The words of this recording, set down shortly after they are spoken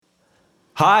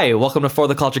Hi, welcome to For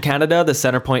the Culture Canada, the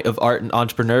center point of art and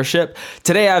entrepreneurship.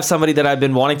 Today I have somebody that I've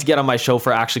been wanting to get on my show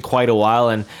for actually quite a while,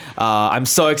 and I'm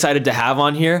so excited to have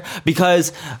on here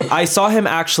because I saw him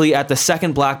actually at the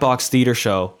second Black Box Theater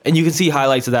show, and you can see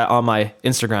highlights of that on my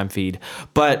Instagram feed.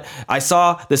 But I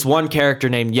saw this one character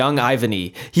named Young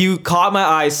Ivany. He caught my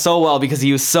eye so well because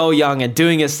he was so young and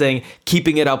doing his thing,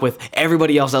 keeping it up with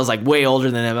everybody else that was like way older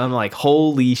than him. I'm like,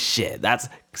 holy shit, that's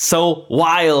so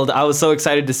wild. I was so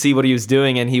excited to see what he was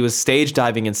doing, and he was stage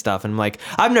diving and stuff. And I'm like,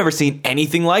 I've never seen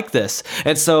anything like this.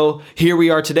 And so here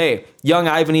we are today. Young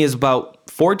Ivany is about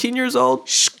 14 years old.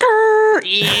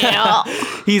 Yeah.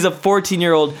 He's a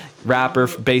 14-year-old rapper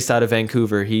based out of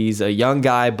Vancouver. He's a young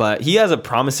guy, but he has a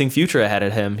promising future ahead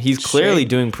of him. He's clearly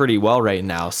doing pretty well right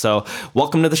now. So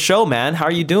welcome to the show, man. How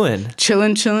are you doing?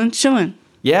 Chilling.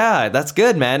 Yeah, that's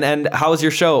good, man. And how was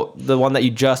your show, the one that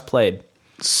you just played?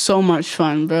 So much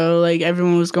fun, bro. Like,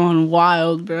 everyone was going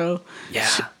wild, bro. Yeah.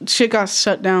 Shit got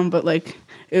shut down, but, like,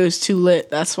 it was too lit.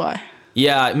 That's why.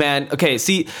 Yeah, man. Okay,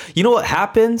 see, you know what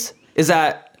happens is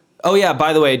that... Oh, yeah,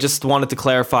 by the way, just wanted to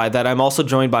clarify that I'm also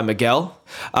joined by Miguel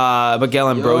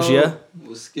Ambrosia.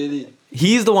 What's good?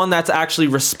 He's the one that's actually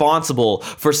responsible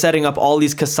for setting up all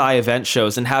these Kasai event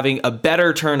shows and having a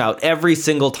better turnout every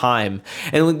single time.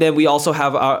 And then we also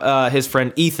have his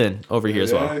friend Ethan over here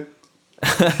as well.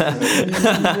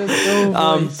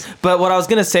 But what I was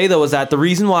gonna say though was that the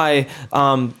reason why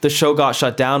the show got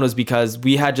shut down was because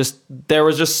there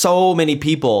was just so many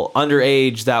people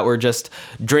underage that were just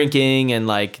drinking and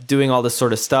like doing all this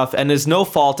sort of stuff, and there's no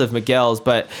fault of Miguel's,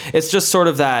 but it's just sort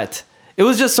of that. It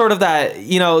was just sort of that,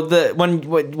 you know,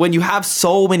 when you have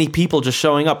so many people just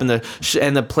showing up and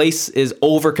the place is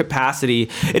over capacity,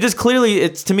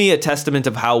 it's to me a testament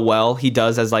of how well he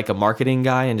does as like a marketing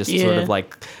guy and just sort of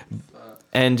like.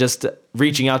 And just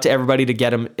reaching out to everybody to get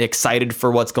them excited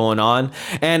for what's going on.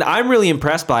 And I'm really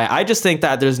impressed by it. I just think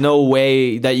that there's no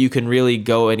way that you can really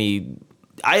go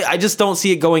I just don't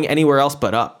see it going anywhere else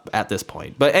but up at this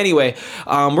point. But anyway,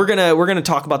 we're gonna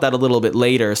talk about that a little bit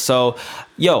later. So,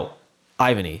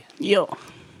 Ivany.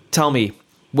 Tell me,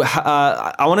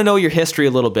 I want to know your history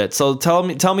a little bit. So tell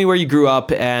me where you grew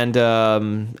up and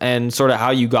sort of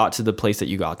how you got to the place that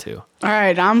you got to. All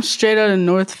right, I'm straight out of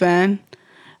North Van.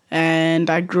 And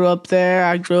I grew up there.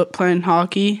 I grew up playing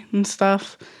hockey and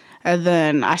stuff. And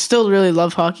then I still really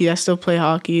love hockey. I still play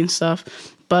hockey and stuff.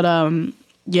 But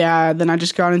then I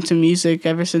just got into music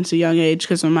ever since a young age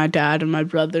because of my dad and my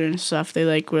brother and stuff. They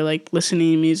were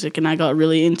listening to music, and I got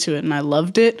really into it, and I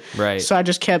loved it. Right. So I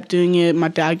just kept doing it. My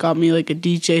dad got me a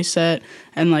DJ set,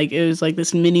 and it was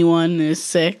this mini one, and it was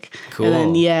sick. Cool.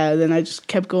 And then I just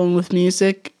kept going with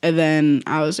music, and then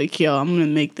I was like, yo, I'm gonna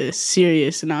make this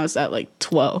serious, and I was at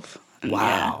 12. And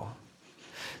wow.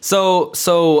 So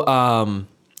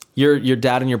your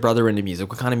dad and your brother were into music.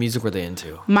 What kind of music were they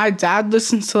into? My dad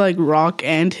listens to rock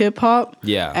and hip hop.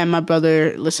 Yeah. And my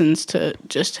brother listens to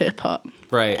just hip hop.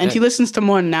 Right. And he listens to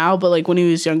more now, but when he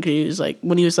was younger, he was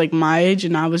when he was my age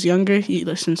and I was younger, he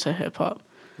listens to hip hop.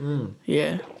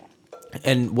 Yeah.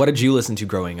 And what did you listen to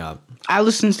growing up? I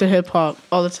listened to hip hop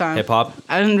all the time. Hip hop?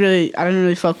 I didn't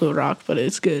really fuck with rock, but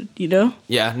it's good, you know?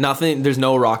 Yeah, there's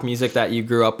no rock music that you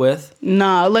grew up with?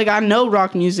 Nah, I know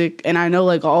rock music and I know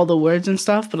all the words and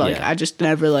stuff, but I just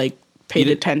never paid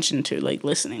attention to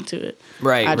listening to it.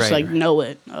 Right. I just know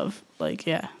it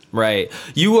yeah. Right.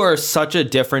 You are such a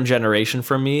different generation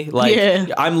from me.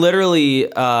 I'm literally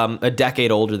a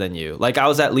decade older than you. I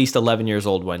was at least 11 years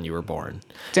old when you were born.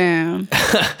 Damn.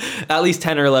 At least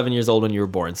 10 or 11 years old when you were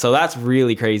born. So that's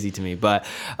really crazy to me. But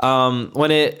what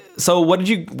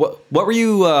were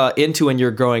you into when you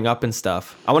were growing up and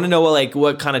stuff? I want to know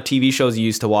what kind of TV shows you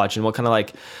used to watch and what kind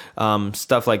of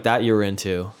stuff like that you were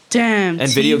into. Damn. And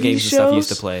video games and stuff you used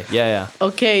to play. Yeah.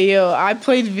 Okay, I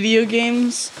played video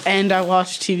games and I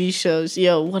watched TV shows.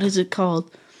 What is it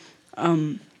called?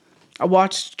 I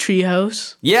watched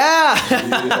Treehouse. Yeah.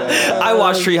 I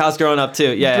watched Treehouse growing up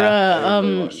too. Yeah.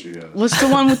 Bruh, what's the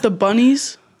one with the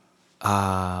bunnies?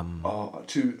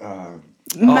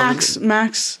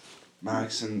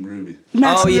 Max and Ruby.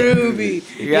 Ruby.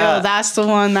 Yeah. That's the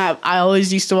one that I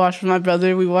always used to watch with my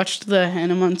brother. We watched the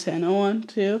Hannah Montana one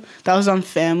too. That was on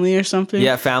Family or something.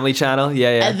 Yeah, Family Channel.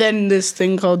 Yeah. And then this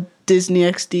thing called Disney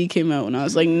XD came out when I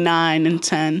was 9 and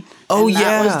 10. Oh, and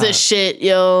that was the shit,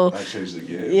 yo. That changed the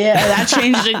game. Yeah, that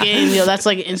changed the game, yo. That's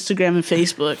Instagram and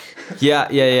Facebook. Yeah.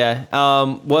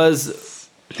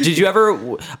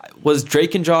 Was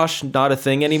Drake and Josh not a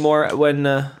thing anymore when...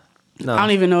 No. I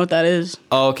don't even know what that is.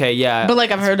 Oh, okay, yeah. But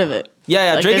I've heard of it.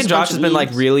 Yeah. Drake and Josh has been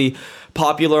really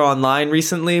popular online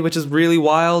recently, which is really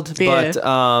wild. Yeah.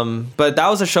 But that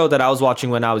was a show that I was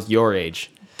watching when I was your age.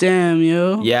 Damn,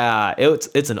 yo. Yeah,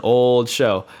 it's an old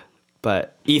show.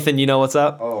 But Ethan, you know what's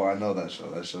up? Oh, I know that show.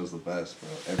 That show's the best, bro.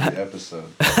 Every episode,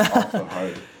 off the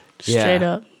heart. Straight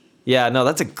up. Yeah, no,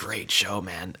 that's a great show,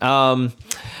 man.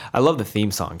 I love the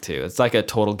theme song too. It's like a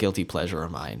total guilty pleasure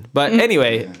of mine. But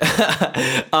anyway,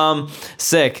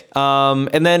 sick.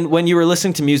 And then when you were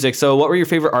listening to music, so what were your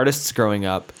favorite artists growing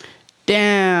up?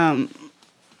 Damn.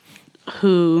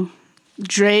 Who?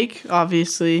 Drake,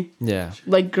 obviously. Yeah.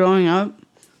 Like growing up.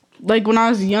 Like when I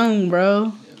was young,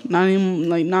 bro. Not even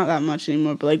like not that much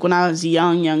anymore, but like when I was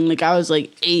young, like I was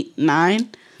like 8, 9,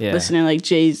 Yeah. listening to like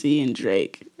Jay-Z and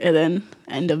Drake, and then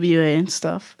NWA and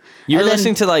stuff. You were And then-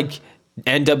 listening to like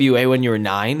NWA when you were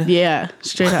 9? Yeah,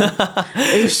 straight up.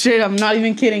 It was straight up. Not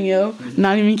even kidding, yo.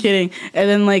 Not even kidding. And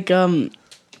then like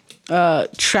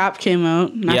Trap came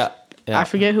out. And Yeah. I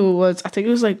forget who it was. I think it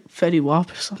was like Fetty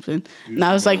Wap or something. And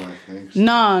I was like, I think.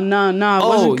 no.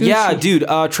 Oh, yeah, dude.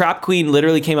 Trap Queen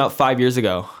literally came out 5 years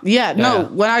ago. Yeah, no. Yeah.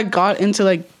 When I got into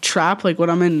like trap, like what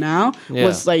I'm in now, Yeah.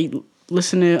 was like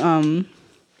listening to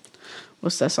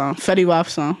what's that song? Fetty Wap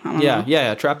song. I don't know.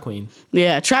 Yeah, Trap Queen.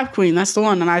 Yeah, Trap Queen. That's the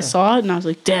one. And I saw it and I was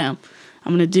like, damn,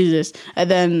 I'm gonna do this. And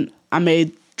then I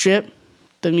made Drip,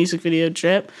 the music video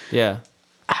Drip. Yeah,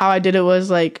 How I did it was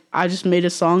like I just made a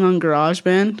song on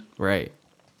GarageBand right.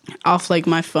 off like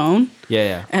my phone.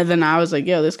 Yeah. And then I was like,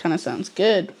 yo, this kind of sounds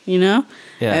good, you know?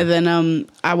 Yeah. And then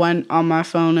I went on my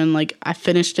phone and like I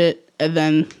finished it. And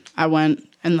then I went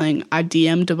and like I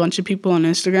DM'd a bunch of people on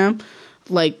Instagram,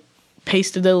 like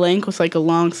pasted a link with like a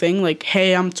long thing, like,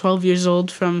 hey, I'm 12 years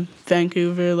old from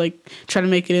Vancouver, like trying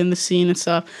to make it in the scene and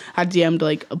stuff. I DM'd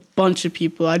like a bunch of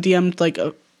people. I DM'd like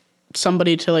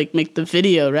somebody to like make the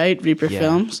video, right? Reaper Yeah.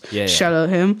 Films. Yeah. Shout out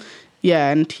him.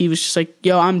 Yeah, and he was just like,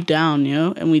 yo, I'm down,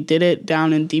 yo. And we did it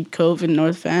down in Deep Cove in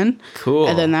North Van. Cool.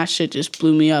 And then that shit just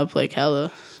blew me up like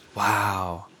hella.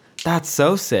 Wow. That's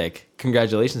so sick.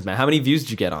 Congratulations, man. How many views did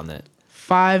you get on that?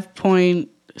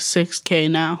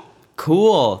 5.6K now.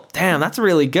 Cool. Damn, that's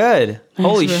really good.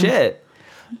 Holy bro. shit.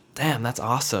 Damn, that's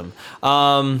awesome.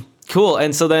 Cool.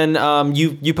 And so then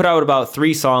you put out about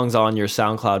 3 songs on your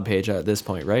SoundCloud page at this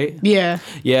point, right? Yeah.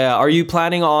 Yeah. Are you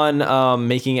planning on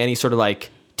making any sort of like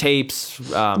tapes?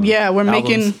 Yeah, we're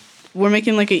albums?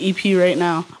 making like an EP right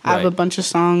now. I have a Right. bunch of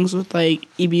songs with like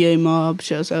EBA Mob,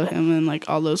 shouts out him and like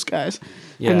all those guys.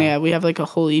 Yeah. And yeah, we have like a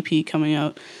whole EP coming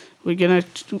out.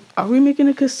 Are we making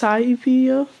a Kasai EP,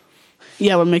 yo?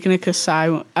 Yeah, we're making a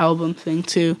Kasai album thing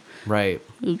too. Right.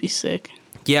 It would be sick.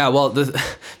 Yeah. Well,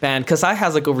 man, Kasai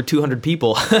has like over 200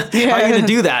 people. How are you gonna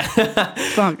do that?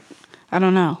 Fuck. I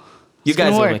don't know. You It's gonna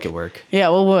guys will work. make it work. Yeah,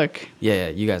 we'll work. Yeah,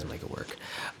 you guys make it work.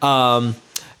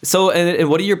 So, and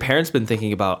what have your parents been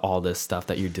thinking about all this stuff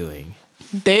that you're doing?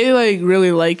 They like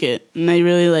really like it and they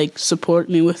really like support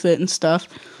me with it and stuff.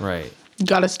 Right.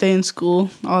 Gotta stay in school,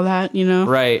 all that, you know?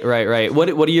 Right.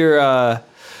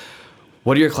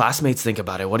 What do your classmates think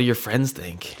about it? What do your friends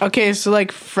think? Okay, so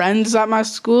like friends at my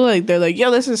school, like they're like,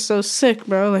 yo, this is so sick,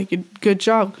 bro. Like, good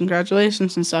job,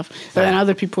 congratulations and stuff. And then Yeah.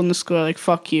 other people in the school are like,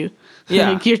 fuck you.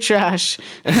 Yeah. Like, you're trash.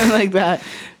 Like that.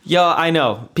 Yeah, I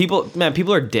know.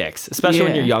 People are dicks, especially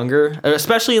when Yeah. you're younger, or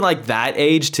especially in like that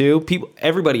age too.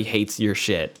 Everybody hates your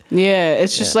shit. Yeah,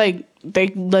 it's just Yeah. like, they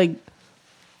like,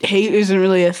 hate isn't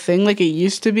really a thing like it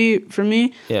used to be for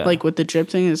me. Yeah. Like with the drip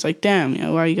thing, it's like, damn, you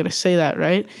know, why are you gonna say that,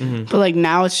 right? Mm-hmm. But like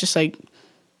now it's just like,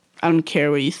 I don't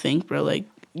care what you think, bro. Like,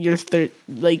 you're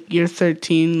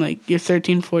 13, like you're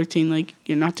 13, 14, like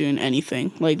you're not doing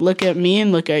anything. Like look at me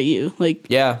and look at you. Like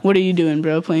Yeah. what are you doing,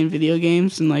 bro? Playing video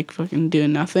games and like fucking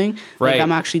doing nothing. Right. Like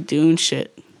I'm actually doing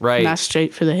shit. Right. And that's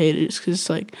straight for the haters because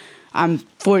like I'm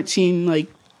 14, like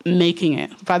making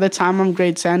it. By the time I'm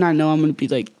grade 10, I know I'm gonna be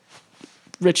like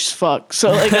rich as fuck.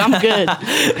 So like I'm good.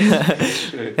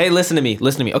 Hey, listen to me.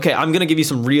 Okay, I'm gonna give you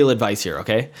some real advice here.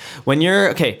 Okay,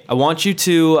 I want you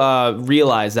to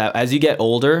realize that as you get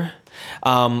older,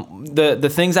 the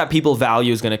things that people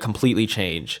value is going to completely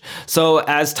change. So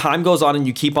as time goes on and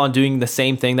you keep on doing the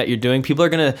same thing that you're doing, people are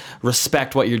going to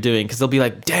respect what you're doing because they'll be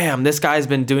like, damn, this guy's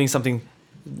been doing something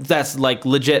that's like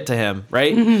legit to him,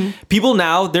 right? Mm-hmm. People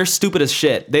now, they're stupid as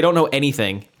shit. They don't know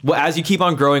anything. Well, as you keep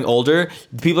on growing older,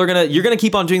 you're gonna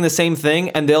keep on doing the same thing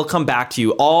and they'll come back to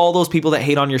you. All those people that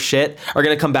hate on your shit are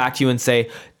gonna come back to you and say,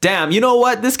 damn, you know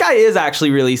what? This guy is actually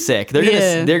really sick.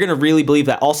 They're gonna really believe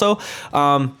that. Also,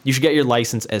 you should get your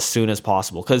license as soon as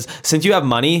possible because since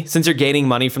you're gaining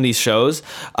money from these shows,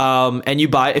 and you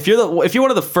buy, if you're one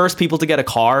of the first people to get a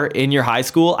car in your high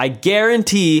school, I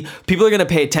guarantee people are gonna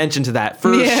pay attention to that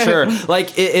for sure.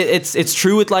 Like it's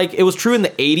true with like it was true in the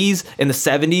 80s, in the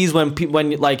 70s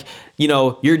when like you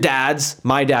know,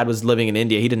 my dad was living in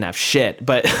India. He didn't have shit,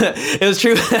 but it was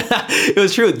true. It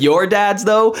was true with your dads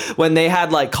though, when they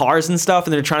had like cars and stuff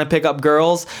and they're trying to pick up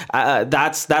girls.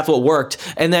 That's what worked.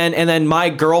 And then my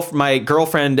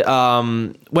girlfriend,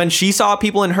 when she saw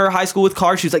people in her high school with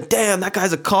cars, she was like, damn, that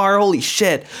guy's a car. Holy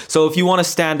shit. So if you want to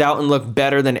stand out and look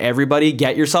better than everybody,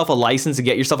 get yourself a license and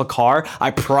get yourself a car. I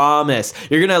promise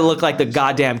you're going to look like the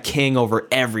goddamn king over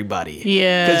everybody.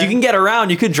 Yeah. Because you can get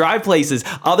around. You could drive places.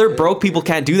 Other broke people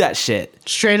can't do that shit.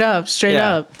 Straight up.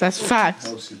 That's facts. It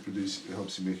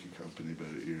helps you make your company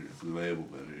better, your label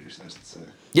better, I should say.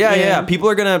 Yeah. People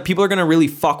are gonna really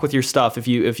fuck with your stuff if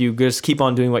you just keep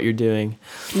on doing what you're doing.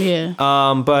 Yeah.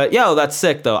 But yeah, that's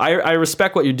sick though. I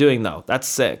respect what you're doing though. That's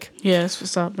sick. Yeah, that's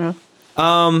what's up, bro.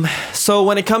 So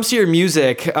when it comes to your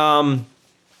music,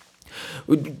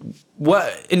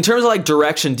 what in terms of like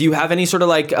direction, do you have any sort of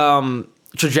like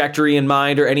trajectory in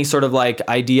mind or any sort of like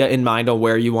idea in mind on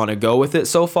where you want to go with it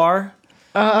so far?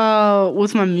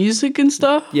 With my music and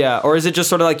stuff? Yeah, or is it just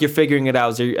sort of like you're figuring it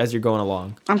out as you're going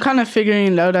along? I'm kind of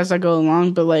figuring it out as I go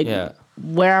along, but like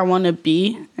where I want to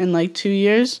be in like 2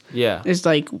 years is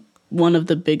like one of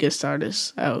the biggest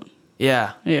artists out.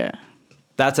 Yeah. Yeah.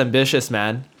 That's ambitious,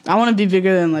 man. I want to be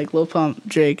bigger than like Lil Pump,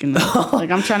 Drake, and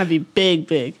like I'm trying to be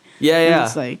big. Yeah. And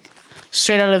it's like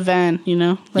straight out of Van, you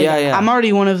know? Like, Yeah. I'm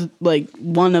already one of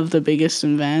the biggest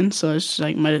in Van, so it's just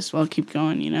like might as well keep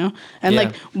going, you know? And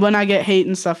like when I get hate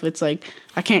and stuff, it's like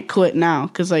I can't quit now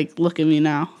because like look at me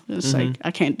now. It's like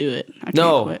I can't do it. I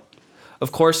can't quit.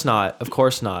 Of course not.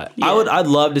 Yeah. I'd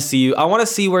love to see you. I want to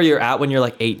see where you're at when you're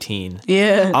like 18.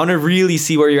 Yeah. I want to really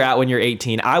see where you're at when you're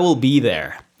 18. I will be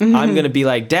there. I'm going to be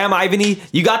like, damn, Ivany,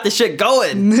 you got this shit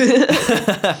going.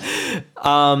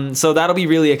 So that'll be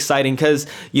really exciting because,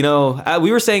 you know,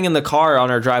 we were saying in the car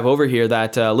on our drive over here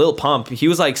that Lil Pump, he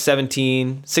was like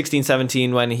 16,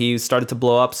 17 when he started to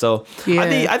blow up. So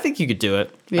I think you could do it.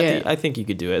 Yeah. I think you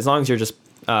could do it as long as you're just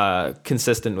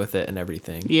consistent with it and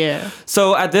everything. Yeah.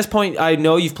 So at this point, I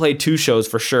know you've played 2 shows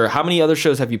for sure. How many other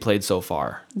shows have you played so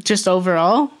far? Just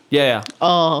overall? Yeah.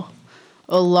 Oh,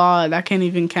 a lot. I can't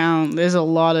even count. There's a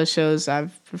lot of shows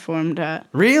I've performed at.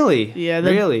 Really? Yeah.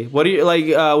 Really? What are you like?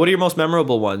 What are your most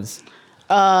memorable ones?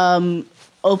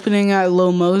 Opening at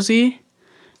Lil Mosey,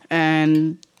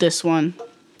 and this one.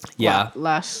 Yeah.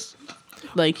 Last,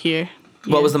 like here.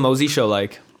 Yeah. What was the Mosey show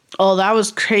like? Oh, that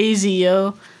was crazy,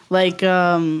 yo. Like,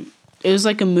 it was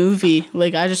like a movie.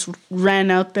 Like, I just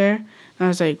ran out there. And I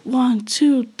was like, 1,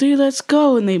 2, 3, let's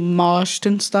go. And they moshed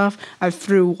and stuff. I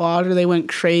threw water. They went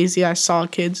crazy. I saw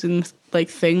kids in like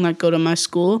thing that go to my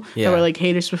school that were like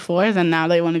haters before. Then now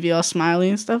they want to be all smiley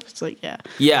and stuff. It's like, yeah.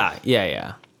 Yeah.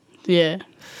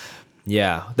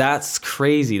 Yeah, that's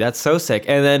crazy. That's so sick.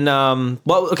 And then,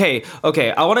 okay.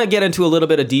 I want to get into a little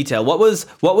bit of detail. What was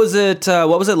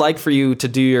it like for you to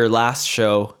do your last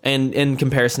show, and in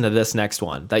comparison to this next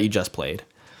one that you just played?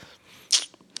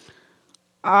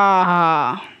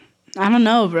 I don't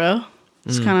know, bro.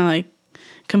 It's kind of like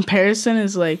comparison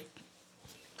is like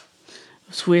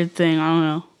this weird thing. I don't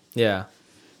know.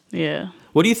 Yeah.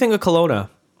 What do you think of Kelowna?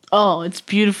 Oh, it's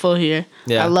beautiful here.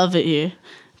 Yeah. I love it here.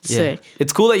 It's sick.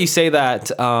 It's cool that you say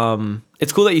that.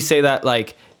 It's cool that you say that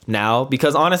like now,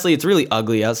 because honestly, it's really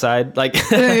ugly outside. Like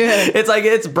it's like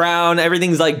it's brown.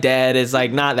 Everything's like dead. It's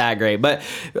like not that great. But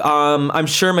I'm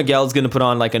sure Miguel's gonna put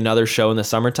on like another show in the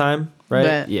summertime, right?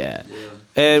 Bet. Yeah.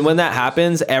 And when that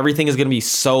happens, everything is gonna be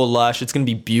so lush. It's gonna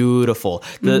be beautiful.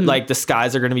 Like the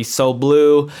skies are gonna be so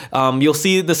blue. You'll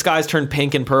see the skies turn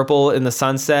pink and purple in the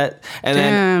sunset, and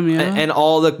and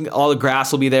all the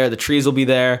grass will be there. The trees will be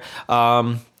there.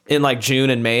 In like June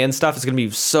and May and stuff, it's gonna be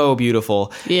so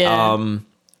beautiful. Yeah.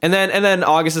 And then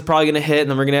August is probably gonna hit,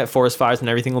 and then we're gonna get forest fires, and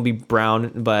everything will be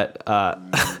brown, but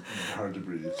Hard to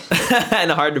breathe.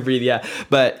 and hard to breathe. Yeah,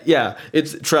 but yeah,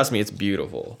 trust me, it's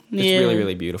beautiful. It's really,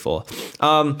 really beautiful.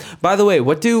 By the way,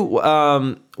 what do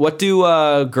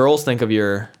girls think of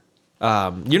your?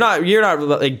 You're not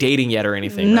like dating yet or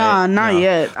anything. Nah, right? not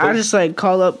yet. I just like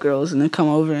call up girls and they come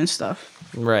over and stuff.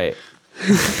 Right.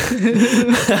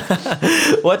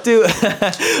 What do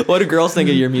girls think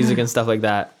of your music and stuff like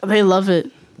that? They love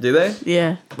it. Do they?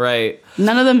 Yeah. Right.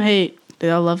 None of them hate.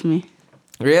 They all love me.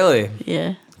 Really?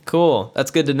 Yeah. Cool. That's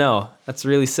good to know. That's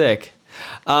really sick.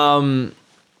 What's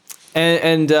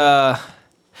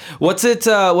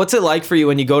it like for you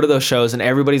when you go to those shows and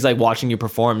everybody's like watching you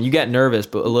perform? You get nervous,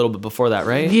 but a little bit before that,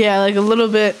 right? Yeah, like a little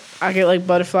bit. I get like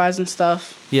butterflies and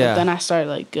stuff. Yeah. But then I start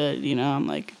like good, you know. I'm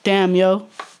like, damn, yo.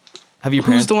 Have you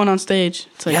Who's the one on stage?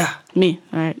 It's like, me.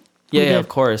 All right. Yeah, of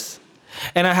course.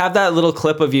 And I have that little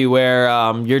clip of you where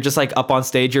you're just like up on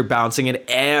stage, you're bouncing, and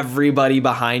everybody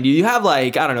behind you. You have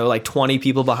like, I don't know, like 20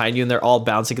 people behind you, and they're all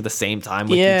bouncing at the same time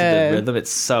with you to the rhythm.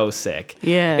 It's so sick.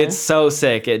 Yeah. It's so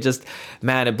sick. It just,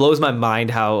 man, it blows my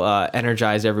mind how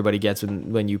energized everybody gets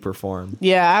when you perform.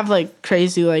 Yeah, I have like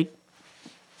crazy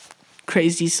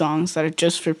songs that are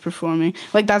just for performing.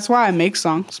 Like, that's why I make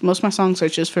songs. Most of my songs are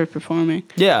just for performing.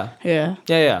 Yeah. Yeah.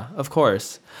 Yeah, of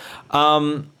course.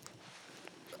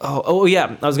 Oh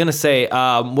yeah, I was gonna say,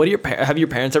 what are have your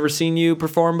parents ever seen you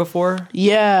perform before?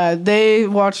 Yeah, they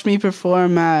watched me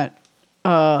perform at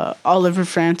Oliver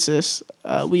Francis.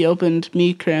 We opened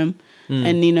Me Crim,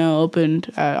 and Nino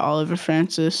opened at Oliver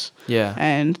Francis. Yeah.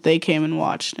 And they came and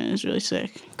watched, and it was really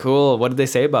sick. Cool. What did they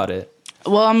say about it?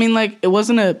 Well, I mean, like, it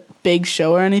wasn't a big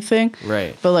show or anything.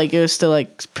 Right. But, like, it was still,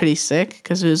 like, pretty sick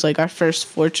because it was, like, our first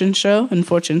Fortune show. And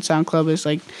Fortune Sound Club is,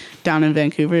 like, down in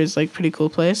Vancouver. It's, like, pretty cool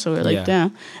place. So we're, like, Yeah.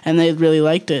 down. And they really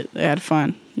liked it. They had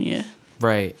fun. Yeah.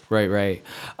 Right.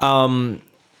 Yeah,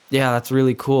 that's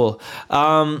really cool.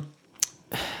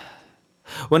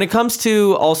 When it comes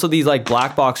to also these like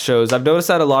black box shows, I've noticed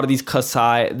that a lot of these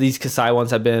Kasai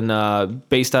ones have been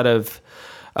based out of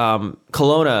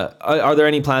Kelowna. Are there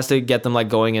any plans to get them like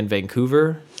going in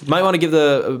Vancouver? Might want to give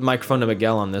the microphone to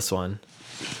Miguel on this one.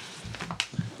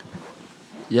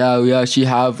 Yeah, we actually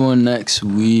have one next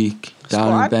week down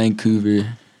Squad? in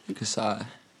Vancouver. Kasai.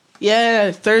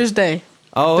 Yeah, Thursday.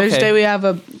 Oh, okay. Thursday we have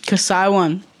a Kasai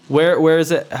one. Where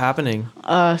is it happening?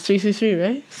 333,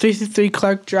 right? 333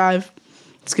 Clark Drive.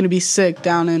 It's gonna be sick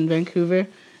down in Vancouver.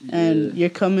 And you're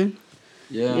coming?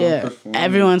 Yeah. Yeah.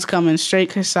 Everyone's coming.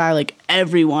 Straight Kasai, like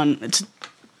everyone. It's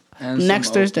And next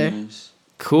some Thursday. openers.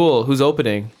 Cool. Who's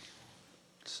opening?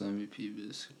 Sammy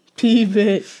Peebles.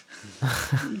 P-Bit.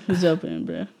 Who's opening,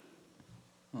 bro?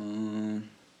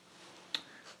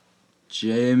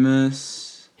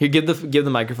 Jameis. Here, give the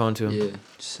microphone to him. Yeah,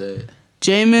 just say it.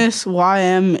 Jameis,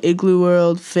 YM, Igloo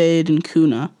World, Fade, and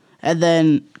Kuna. And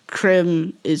then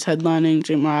Crim is headlining,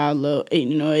 J. Marallo,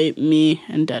 1808, me,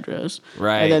 and Dead Rose.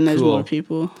 Right, And then there's cool. more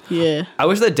people. Yeah. I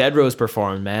wish that Dead Rose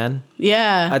performed, man,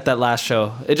 Yeah. at that last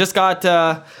show. It just got,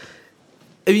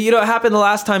 it happened the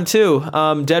last time too.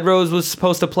 Dead Rose was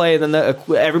supposed to play, and then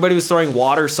everybody was throwing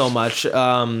water so much.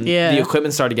 The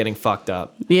equipment started getting fucked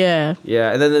up. Yeah.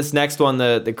 Yeah, and then this next one,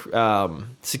 the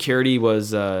security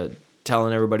was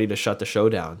telling everybody to shut the show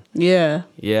down. Yeah.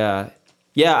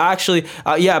 Yeah, actually,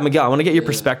 Miguel, I want to get your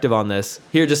perspective on this.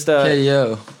 Here, just Hey,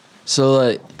 yo. So,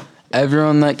 like,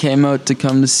 everyone that came out to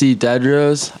come to see Dead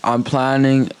Rose, I'm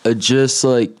planning a just,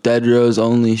 like, Dead Rose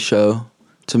only show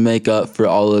to make up for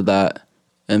all of that.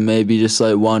 And maybe just,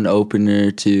 like, one opener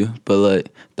or two. But, like,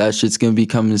 that shit's gonna be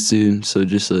coming soon. So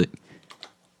just, like,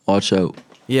 watch out.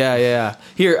 Yeah.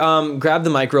 Here, grab the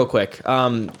mic real quick.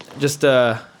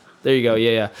 There you go.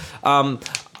 Yeah. I want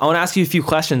to ask you a few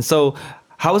questions. So,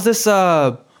 how has this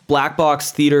black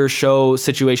box theater show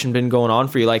situation been going on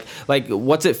for you? Like,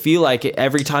 what's it feel like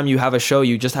every time you have a show?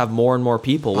 You just have more and more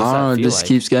people. What's I don't that know, feel it just like?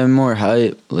 keeps getting more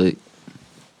hype. Like,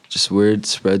 just word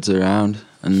spreads around.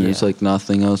 And there's, Yeah. like,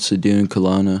 nothing else to do in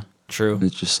Kelowna. True. And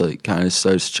it just, like, kind of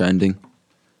starts trending.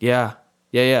 Yeah,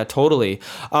 totally.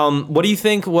 What do you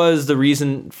think was the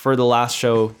reason for the last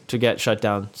show to get shut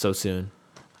down so soon?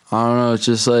 I don't know. It's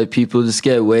just like people just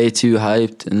get way too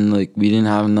hyped, and like we didn't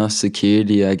have enough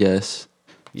security, I guess.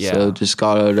 Yeah. So it just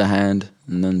got out of hand,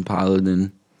 and then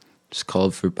Paladin just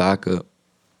called for backup.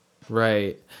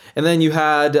 Right. And then you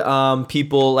had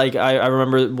people like I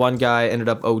remember one guy ended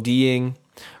up ODing.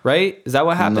 Right? Is that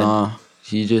what happened? Nah,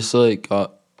 he just like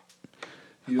got.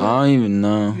 I don't even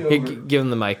know. Here, give him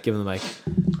the mic.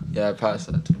 Yeah, pass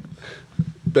that to him.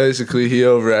 Basically, he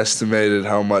overestimated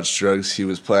how much drugs he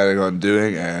was planning on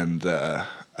doing, and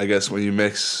I guess when you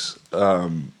mix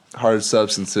hard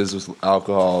substances with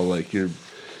alcohol, like your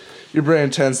brain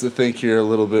tends to think you're a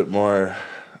little bit more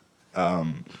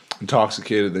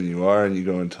intoxicated than you are, and you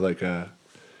go into like a.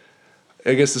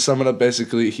 I guess to sum it up,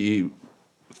 basically, he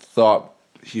thought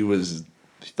he was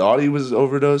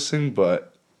overdosing, but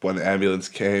when the ambulance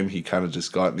came, he kind of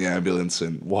just got in the ambulance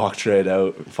and walked right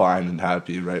out, fine and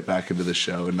happy, right back into the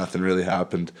show, and nothing really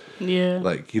happened. Yeah.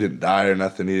 Like, he didn't die or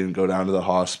nothing. He didn't go down to the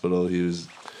hospital. It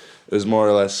was more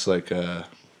or less like a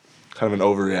kind of an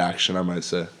overreaction, I might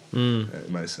say.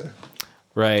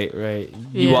 Right.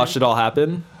 You Yeah. watched it all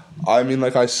happen? I mean,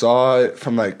 like, I saw it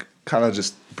from, like, kind of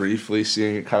just briefly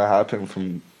seeing it kind of happen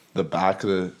from the back of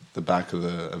the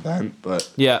event,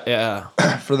 but Yeah.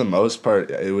 for the most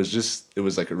part, it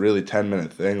was like a really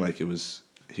 10-minute thing. Like, he was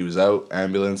out,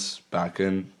 ambulance, back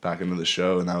into the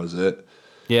show, and that was it.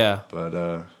 Yeah.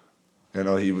 But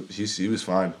he was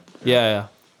fine. Yeah.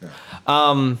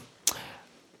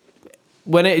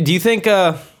 do you think,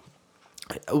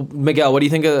 Miguel? What do you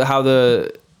think of how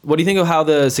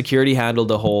the security handled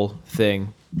the whole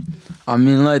thing? I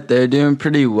mean, like, they're doing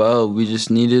pretty well. We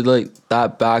just needed, like,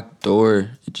 that back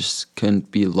door. It just couldn't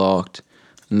be locked.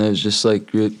 And there's just,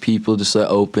 like, people just, like,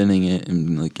 opening it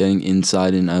and, like, getting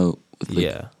inside and out with,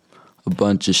 like, a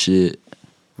bunch of shit.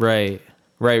 Right.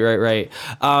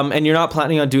 And you're not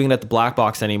planning on doing it at the Black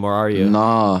Box anymore, are you?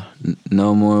 Nah,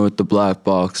 no more with the Black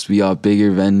Box. We got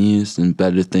bigger venues and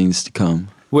better things to come.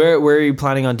 Where are you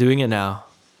planning on doing it now?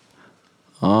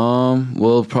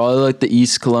 Well, probably, like, the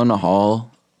East Kelowna Hall.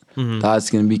 Mm-hmm. That's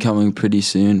going to be coming pretty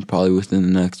soon, probably within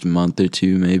the next month or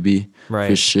two, maybe. Right.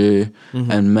 For sure.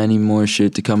 Mm-hmm. And many more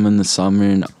shit to come in the summer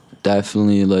and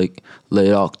definitely like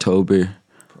late October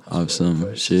of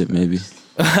some shit, maybe.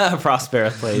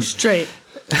 Prospera Place. Straight.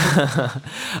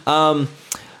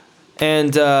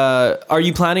 And are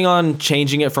you planning on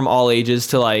changing it from all ages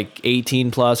to like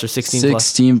 18 plus or 16 plus?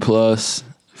 16 plus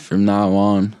from now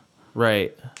on.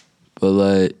 Right. But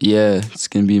like, yeah, it's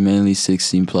going to be mainly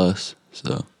 16 plus.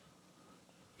 So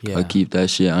Yeah. I'll keep that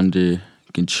shit under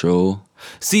control.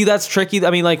 See, that's tricky.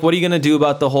 I mean, like, what are you going to do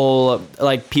about the whole,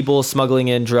 like, people smuggling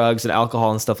in drugs and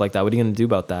alcohol and stuff like that? What are you going to do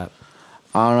about that?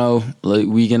 I don't know. Like,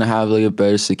 we going to have like a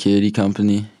better security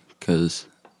company because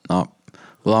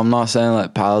I'm not saying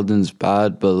like Paladin's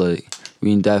bad, but like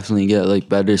we can definitely get like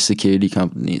better security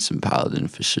companies than Paladin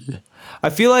for sure. I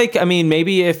feel like, I mean,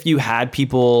 maybe if you had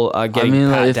people getting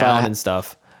pat down and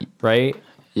stuff, right?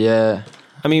 Yeah.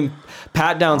 I mean,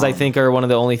 pat downs, I think, are one of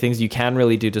the only things you can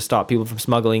really do to stop people from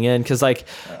smuggling in. Because, like,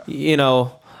 you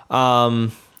know,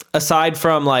 aside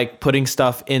from, like, putting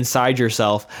stuff inside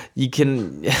yourself, you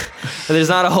can... there's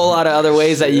not a whole lot of other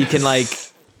ways that you can, like,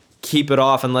 keep it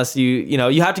off unless you know,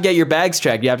 you have to get your bags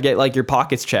checked. You have to get, like, your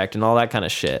pockets checked and all that kind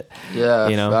of shit. Yeah,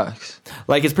 you know? Facts.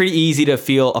 Like, it's pretty easy to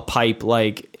feel a pipe,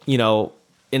 like, you know,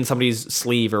 in somebody's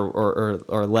sleeve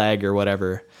or leg or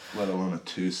whatever. Let alone a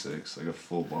 2.6, like a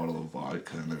full bottle of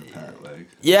vodka in their pant leg.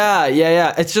 Yeah.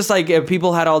 It's just like if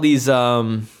people had all these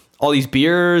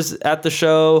beers at the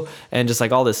show and just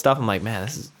like all this stuff. I'm like, man,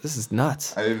 this is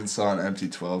nuts. I even saw an empty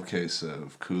 12 case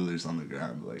of coolers on the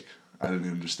ground. Like, I didn't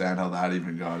even understand how that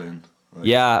even got in. Like,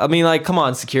 Yeah, I mean, like, come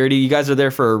on, security, you guys are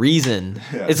there for a reason.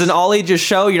 Yes. It's an all ages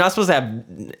show. You're not supposed to have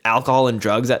alcohol and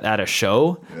drugs at a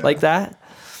show like that.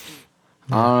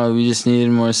 I don't know. We just needed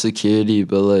more security,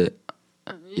 but like,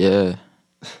 yeah.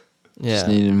 Just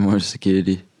needed more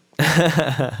security.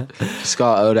 Just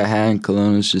got out of hand.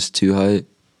 Cologne was just too hype.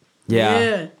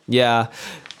 Yeah,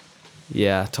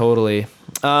 totally.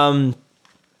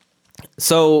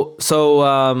 So,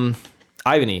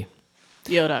 Ivany.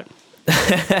 Yo, dog.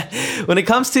 When it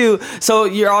comes to, so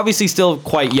you're obviously still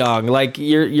quite young. Like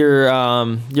you're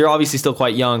obviously still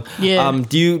quite young. Yeah.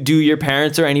 Do your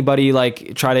parents or anybody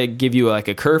like try to give you like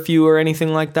a curfew or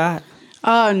anything like that?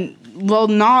 Well,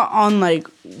 not on like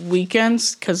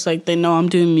weekends because like they know I'm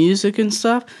doing music and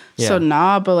stuff. Yeah. So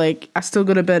nah, but like I still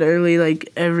go to bed early like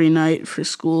every night for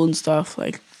school and stuff,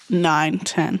 like 9,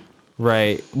 10.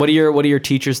 Right. What do your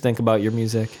teachers think about your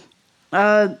music?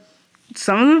 Some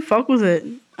of them fuck with it.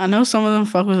 I know some of them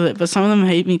fuck with it, but some of them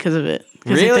hate me because of it.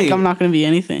 Because they Really? think I'm not gonna be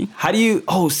anything. How do you?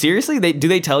 Oh, seriously? Do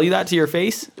they tell you that to your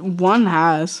face? One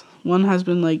has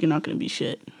been like, you're not gonna be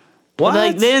shit. What? But,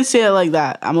 like they didn't say it like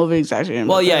that. I'm over exaggerating.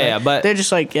 Well, yeah, but they're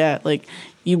just like, yeah, like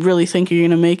you really think you're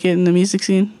gonna make it in the music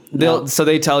scene? So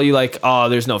they tell you like, oh,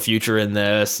 there's no future in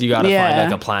this. You got to find Yeah.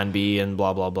 like a plan B and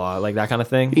blah blah blah, like that kind of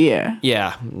thing. Yeah.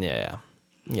 Yeah.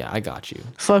 I got you.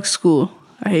 Fuck school.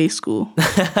 I hate school.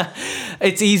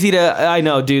 It's easy to. I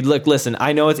know, dude. Look, listen.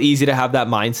 I know it's easy to have that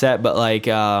mindset, but like,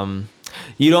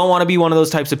 you don't want to be one of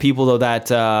those types of people though. That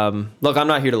look, I'm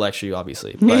not here to lecture you,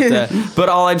 obviously, but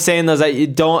all I'm saying though is that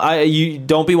you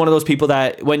don't be one of those people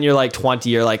that when you're like 20,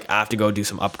 you're like, I have to go do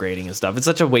some upgrading and stuff. It's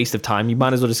such a waste of time. You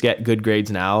might as well just get good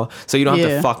grades now, so you don't have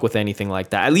to Yeah. fuck with anything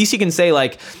like that. At least you can say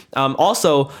like,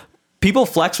 also. People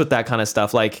flex with that kind of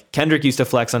stuff. Like Kendrick used to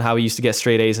flex on how he used to get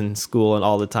straight A's in school and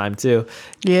all the time too.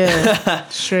 Yeah.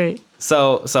 Straight.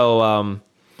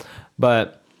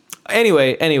 But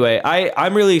anyway,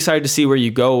 I'm really excited to see where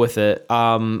you go with it.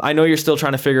 I know you're still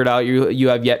trying to figure it out. You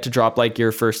have yet to drop like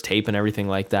your first tape and everything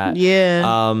like that.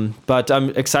 Yeah. But I'm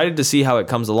excited to see how it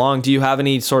comes along. Do you have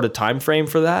any sort of time frame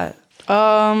for that?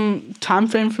 Time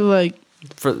frame for like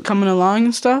coming along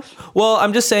and stuff? Well,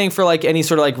 I'm just saying for like any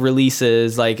sort of like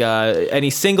releases, like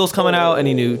any singles coming out,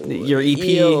 any new your EP.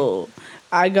 Yo,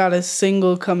 I got a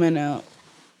single coming out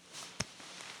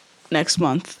next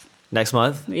month. Next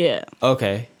month? Yeah.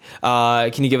 Okay.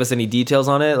 Can you give us any details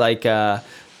on it? Like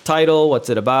title, what's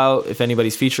it about, if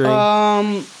anybody's featuring?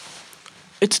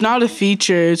 It's not a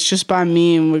feature. It's just by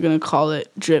me, and we're gonna call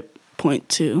it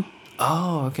Drip.2.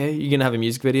 Oh, okay. You gonna have a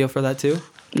music video for that too?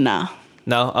 Nah.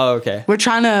 No. Oh, okay. We're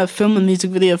trying to film a music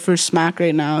video for Smack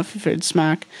right now, if you've heard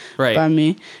Smack Right. by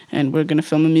me. And we're going to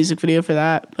film a music video for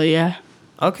that. But yeah,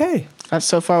 Okay. that's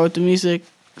so far with the music.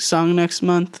 Song next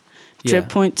month. Yeah.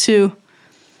 Drip.2.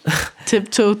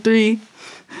 Tiptoe 3.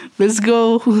 Let's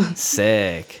go.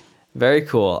 Sick. Very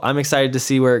cool. I'm excited to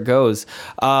see where it goes.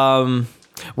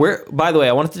 Where? By the way,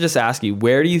 I wanted to just ask you,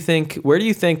 where do you think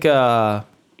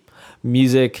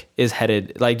music is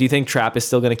headed? Like, do you think trap is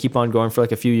still going to keep on going for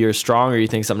like a few years strong, or do you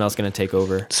think something else is going to take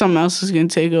over? Something else is going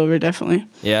to take over, definitely.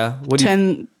 Yeah. What do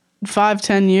you?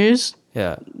 10 years,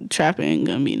 Yeah. trap ain't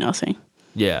going to be nothing.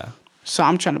 Yeah. So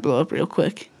I'm trying to blow up real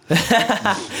quick. It's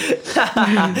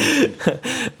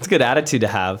a good attitude to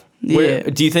have. Yeah.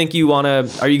 Do you think you want to?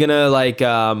 Are you gonna like?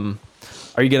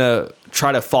 Are you gonna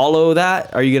try to follow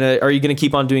that? Are you gonna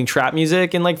keep on doing trap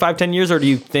music in like 5-10 years, or do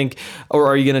you think, or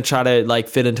are you gonna try to like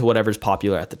fit into whatever's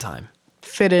popular at the time?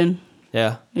 Fit in.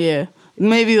 Yeah. Yeah.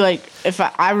 Maybe like if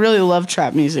I really love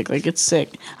trap music, like it's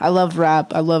sick. I love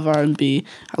rap, I love R&B,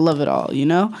 I love it all, you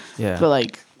know? Yeah. But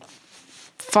like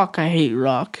fuck, I hate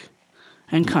rock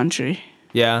and country.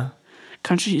 Yeah.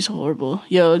 Country is horrible.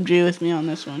 Yo, agree with me on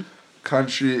this one.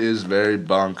 Country is very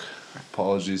bunk.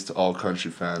 Apologies to all country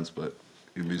fans, but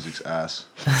your music's ass.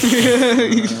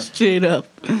 Straight up.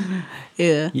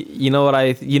 Yeah. You know what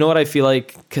I feel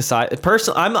like Kasai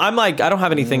personally, I'm like, I don't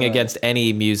have anything against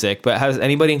any music, but has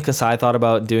anybody in Kasai thought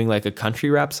about doing like a country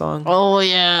rap song? Oh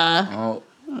yeah. Oh,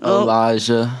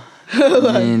 Elijah.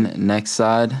 I mean, Next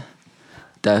Side.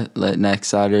 Next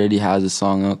Side already has a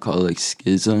song out called like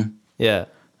Schism, Yeah.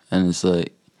 and it's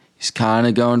like he's kind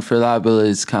of going for that, but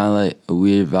it's kind of like a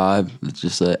weird vibe. It's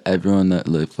just like everyone that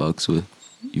like fucks with,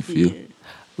 you feel. Yeah.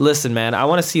 Listen, man, I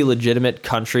want to see a legitimate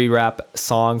country rap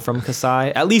song from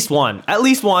Kasai. At least one,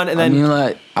 and then I mean,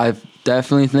 like I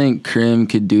definitely think Krim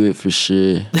could do it for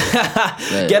sure.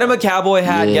 Like, get him a cowboy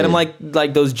hat, get him Yeah.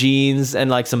 like those jeans and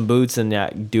like some boots, and yeah,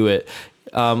 do it.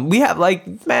 We have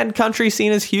like, man, country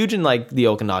scene is huge in like the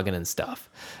Okanagan and stuff,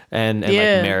 and Yeah.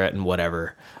 like Merritt and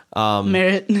whatever.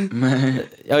 Merit.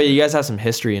 Oh yeah, you guys have some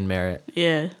history in Merritt.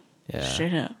 Yeah. Yeah.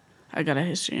 Straight up. I got a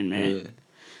history in Merit.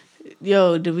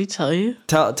 Yo, did we tell you?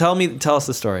 Tell us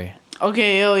the story.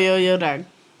 Okay, yo, dog.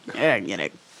 Yeah, get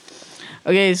it.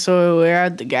 Okay, so we're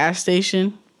at the gas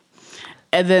station,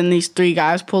 and then these 3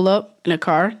 guys pull up in a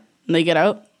car, and they get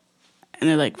out, and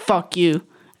they're like, "Fuck you,"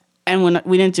 and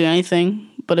we didn't do anything,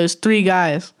 but it was 3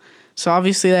 guys, so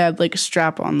obviously they had like a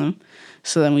strap on them,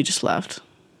 so then we just left.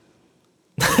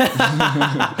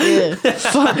 Yeah,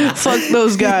 fuck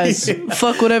those guys.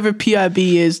 Fuck whatever PIB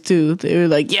is too. They were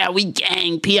like, yeah, we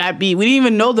gang PIB. We didn't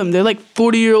even know them. They're like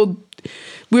 40-year-old.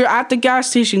 We were at the gas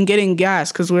station getting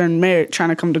gas because we're in Merritt trying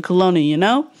to come to Kelowna, you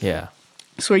know? Yeah.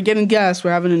 So we're getting gas.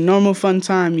 We're having a normal fun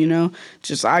time, you know?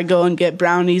 Just I go and get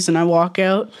brownies and I walk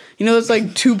out. You know, it's like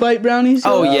 2-bite brownies.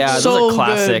 Oh, yeah, those are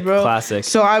classic, good, bro. classic.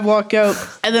 So I walk out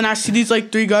and then I see these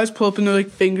like 3 guys pull up and they're like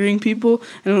fingering people.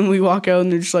 And when we walk out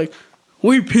and they're just like,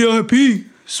 "Wait, PIP,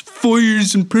 it's 4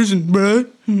 years in prison, bruh."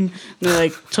 And they're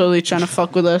like totally trying to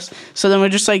fuck with us. So then we're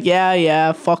just like,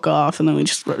 yeah, fuck off. And then we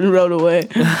just rode away.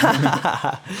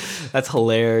 That's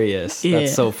hilarious. Yeah.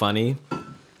 That's so funny.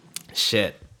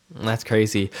 Shit. That's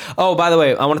crazy. Oh, by the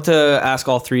way, I wanted to ask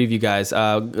all 3 of you guys.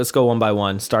 Let's go one by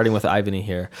one, starting with Ivany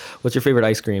here. What's your favorite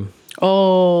ice cream?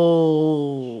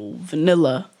 Oh,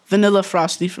 vanilla. Vanilla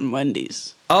Frosty from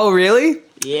Wendy's. Oh, really?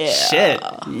 Yeah. Shit.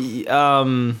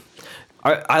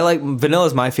 I like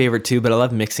vanilla's my favorite too, but I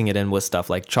love mixing it in with stuff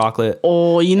like chocolate.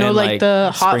 Oh, you know, And, like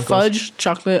the hot sprinkles. fudge,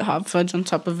 chocolate hot fudge on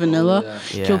top of vanilla.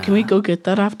 yeah. Yo, can we go get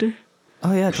that after?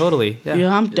 Oh yeah, totally. Yeah.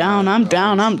 Yeah, I'm down.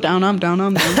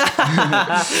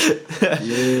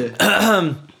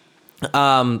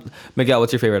 Miguel,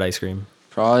 what's your favorite ice cream?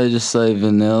 Probably just like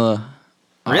vanilla.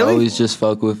 Really? I always just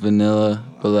fuck with vanilla,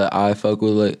 but like I fuck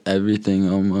with like everything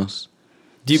almost.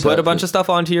 Do you put a Except bunch for- of stuff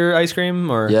onto your ice cream,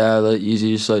 or? Yeah, like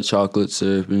usually just like chocolate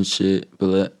syrup and shit, but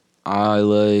like I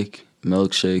like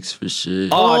milkshakes for sure.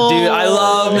 Oh, dude, I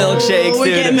love milkshakes, We're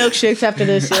getting dude. milkshakes after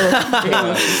this.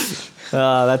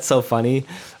 That's so funny.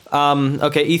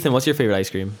 Okay, Ethan, what's your favorite ice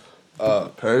cream?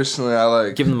 Personally, I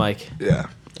like. Give him the mic. Yeah.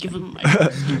 Give them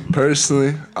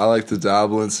Personally, I like to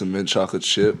dabble in some mint chocolate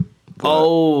chip.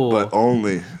 Oh. But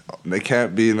only. They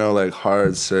can't be no like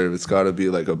hard serve. It's got to be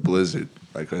like a blizzard.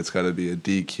 Like it's got to be a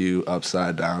DQ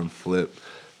upside down flip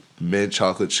mint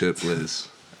chocolate chip Liz.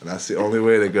 And that's the only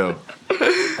way to go. That's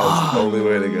the only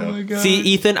way to go. See,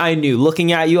 Ethan, I knew.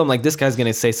 Looking at you, I'm like, this guy's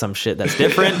gonna say some shit that's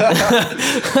different. Yeah,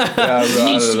 bro, I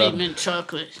don't know. mint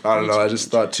chocolate. I don't know. I just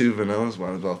thought 2 vanillas.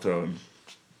 Might as well throw in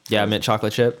Yeah, mint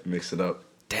chocolate chip. Mix it up.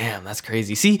 Damn, that's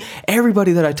crazy. See,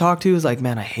 everybody that I talk to is like,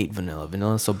 man, I hate vanilla.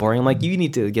 Vanilla's so boring. I'm like, you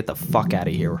need to get the fuck out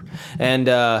of here. And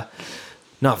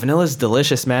no, vanilla's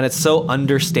delicious, man. It's so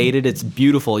understated. It's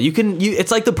beautiful.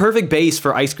 It's like the perfect base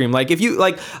for ice cream. Like if you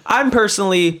like, I'm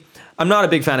not a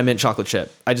big fan of mint chocolate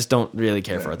chip. I just don't really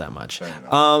care for it that much.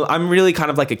 I'm really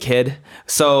kind of like a kid.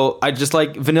 So I just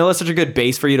like vanilla is such a good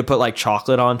base for you to put like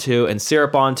chocolate onto and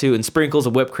syrup onto and sprinkles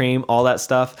of whipped cream, all that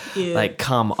stuff. Yeah. Like,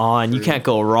 come on. You can't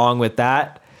go wrong with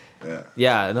that. Yeah.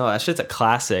 Yeah, no, that shit's a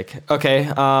classic. Okay,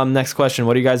 next question.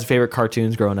 What are you guys' favorite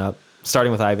cartoons growing up?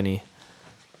 Starting with Ivan E.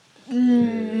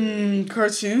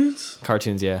 Cartoons?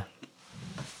 Cartoons, yeah.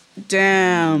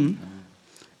 Damn.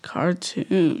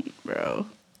 Cartoon, bro.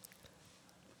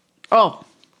 Oh,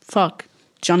 fuck.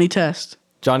 Johnny Test.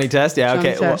 Johnny Test? Yeah, Johnny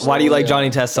okay. Test. Why do you like Johnny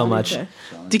Test so much?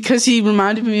 Because he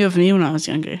reminded me of me when I was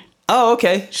younger. Oh,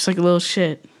 okay. Just like a little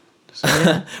shit. So,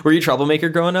 yeah. Were you a troublemaker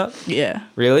growing up? Yeah.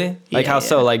 Really? Like Yeah, how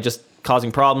so? yeah. Like just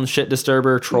causing problems, shit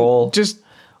disturber, troll, Just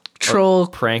troll,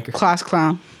 prank? class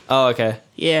clown. Oh, okay.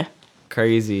 Yeah.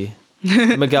 Crazy.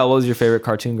 Miguel, what was your favorite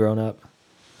cartoon growing up?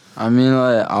 I mean,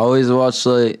 like, I always watched,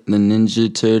 like, the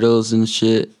Ninja Turtles and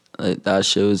shit. Like, that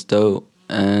shit was dope.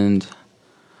 And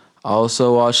I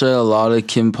also watched, like, a lot of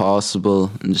Kim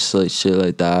Possible and just, like, shit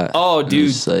like that. Oh, And dude,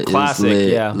 just, like, it was classic,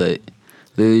 lit. yeah. Like,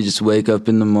 literally just wake up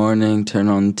in the morning, turn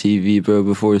on the TV, bro,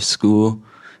 before school,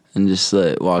 and just,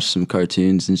 like, watch some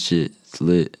cartoons and shit. It's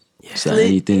lit. Just like lit.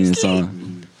 anything It's that's lit.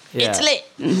 on. Yeah.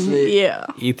 Yeah.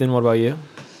 Ethan, what about you?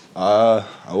 I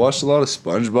watched a lot of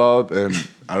SpongeBob, and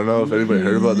I don't know if anybody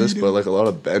heard about this, but like a lot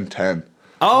of Ben 10.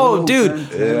 Oh, dude.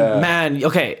 Yeah. Man,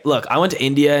 okay, look, I went to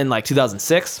India in like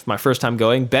 2006, my first time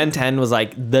going. Ben 10 was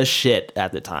like the shit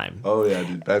at the time. Oh yeah,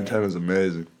 dude, Ben 10 is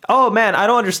amazing. Oh, man, I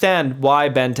don't understand why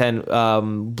Ben 10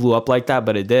 blew up like that,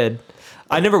 but it did.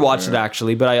 I never watched it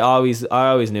actually, but I always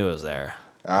knew it was there.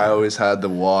 I always had the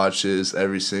watches,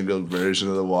 every single version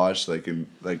of the watch, like in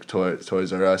like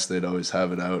Toys R Us, they'd always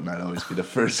have it out, and I'd always be the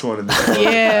first one in the store.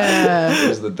 Yeah. It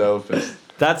was the dopest.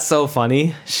 That's so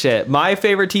funny. Shit. My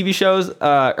favorite TV shows,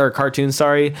 or cartoons,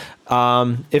 sorry,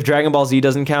 if Dragon Ball Z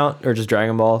doesn't count, or just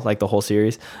Dragon Ball, like the whole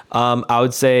series, I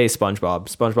would say SpongeBob.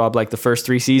 SpongeBob, like the first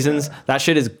 3 seasons, that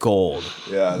shit is gold.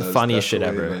 Yeah, The that's funniest shit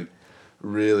definitely, ever. Like,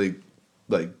 really,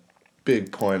 like,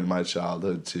 big point in my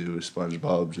childhood too.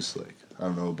 SpongeBob, just like I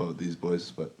don't know about these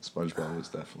boys, but SpongeBob was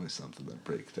definitely something that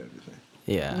breaked everything.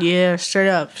 Yeah. Yeah, straight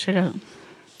up.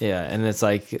 Yeah, and it's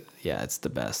like, yeah, it's the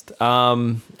best.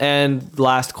 And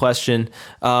last question,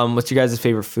 what's your guys'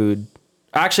 favorite food?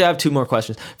 Actually, I have 2 more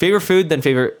questions. Favorite food, then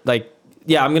favorite, like,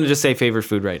 yeah, I'm going to just say favorite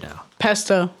food right now.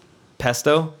 Pesto.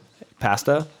 Pesto?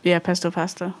 Pasta? Yeah, pesto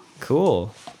pasta.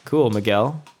 Cool.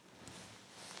 Miguel?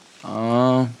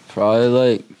 Probably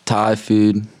like Thai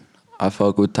food. I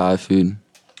fuck with Thai food.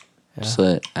 Just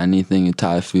like anything in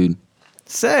Thai food.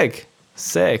 Sick.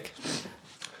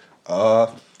 I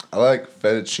like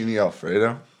fettuccine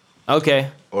alfredo Okay.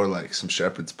 or like some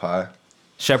shepherd's pie.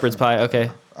 Shepherd's pie, okay.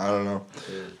 I don't know.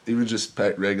 Even just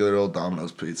regular old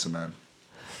Domino's pizza, man.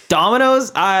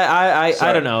 Domino's? I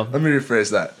Sorry, don't know. Let me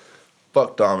rephrase that.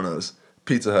 Fuck Domino's,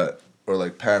 Pizza Hut, or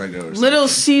like Panago or something. Little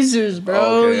Caesars,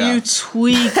 bro. Okay, yeah. You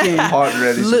tweaking. Hot and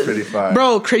ready's Li- pretty fire.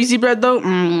 Bro, crazy bread though.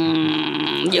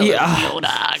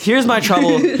 Here's my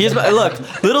trouble.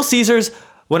 Look, Little Caesars.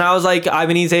 When I was like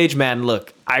Ivanese age, man,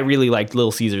 look, I really liked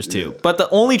Little Caesars too. But the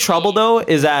only trouble though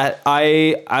is that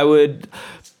I would,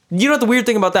 you know what the weird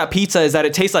thing about that pizza is that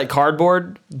it tastes like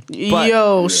cardboard. But,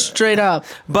 Yo, straight up.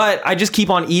 but I just keep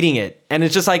on eating it, and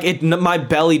it's just like my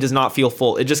belly does not feel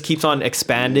full. It just keeps on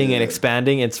expanding and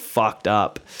expanding. It's fucked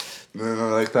up. And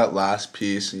then like that last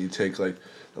piece, and you take like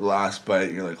the last bite,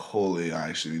 and you're like, holy, I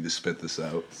actually need to spit this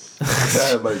out.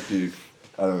 Yeah, it might be.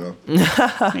 I don't know.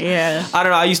 Yeah. I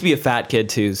don't know. I used to be a fat kid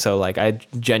too, so like I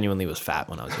genuinely was fat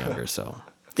when I was younger. So.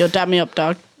 Yo, dap me up,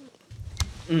 dog.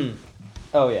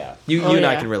 Oh yeah. You and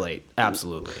I yeah. can relate.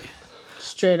 Absolutely.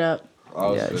 Straight up. I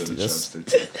was Yeah, good just at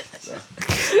this.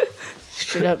 Chester too.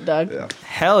 Straight up, dog. Yeah.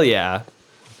 Hell yeah.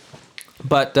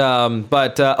 But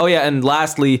oh yeah, and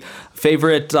lastly,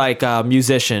 favorite like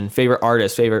musician, favorite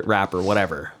artist, favorite rapper,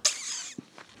 whatever.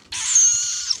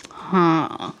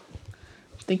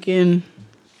 Thinking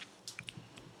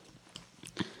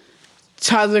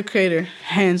Tyler the Creator,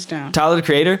 hands down. Tyler the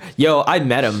Creator. Yo, I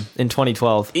met him in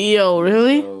 2012. Yo,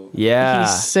 really? Yeah.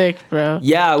 He's sick, bro.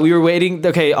 Yeah, we were waiting.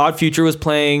 Okay, Odd Future was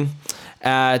playing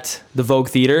at the Vogue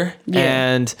Theater,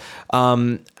 Yeah. and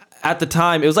at the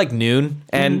time it was like noon,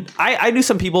 and I knew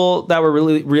some people that were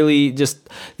really just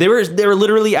they were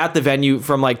literally at the venue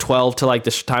from like 12 to like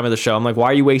the time of the show. I'm like, why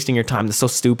are you wasting your time? That's so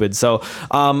stupid. So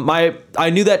I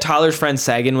knew that Tyler's friend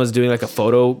Sagan was doing like a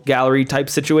photo gallery type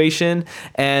situation,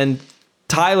 and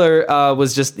Tyler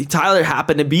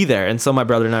happened to be there. And so my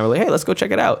brother and I were like, hey, let's go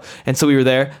check it out. And so we were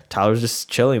there. Tyler was just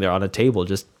chilling there on a table,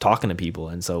 just talking to people.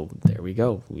 And so there we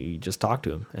go. We just talked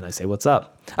to him and I say, what's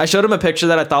up? I showed him a picture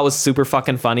that I thought was super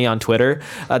fucking funny on Twitter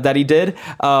that he did.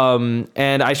 And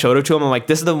I showed it to him. I'm like,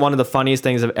 this is one of the funniest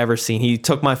things I've ever seen. He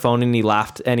took my phone and he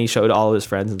laughed and he showed all of his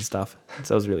friends and stuff.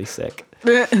 So it was really sick.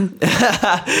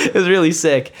 It was really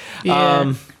sick.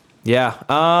 Yeah.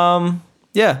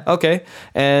 Yeah, okay.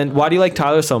 And why do you like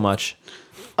Tyler so much?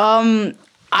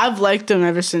 I've liked him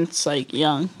ever since like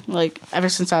young, like ever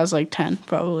since I was like 10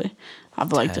 probably.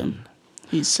 I've liked him.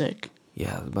 He's sick.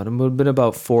 Yeah, but it would have been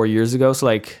about 4 years ago, so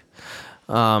like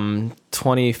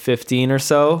 2015 or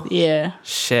so. Yeah.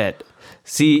 Shit.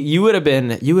 See, you would have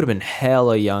been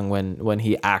hella young when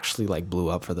he actually like blew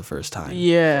up for the first time.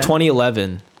 Yeah.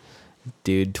 2011.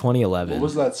 Dude, 2011. What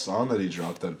was that song that he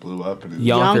dropped that blew up? And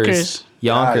Yonkers.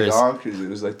 Yeah, Yonkers. It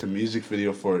was like the music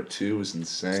video for it too was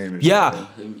insane. Yeah.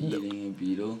 Him eating a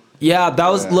beetle. Yeah, that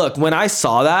was Yeah. look, when I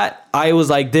saw that, I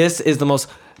was like, this is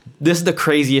the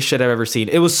craziest shit I've ever seen.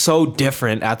 It was so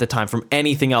different at the time from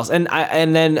anything else. And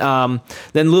then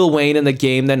Lil Wayne in the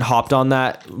game then hopped on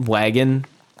that wagon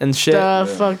and shit. The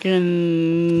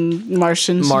fucking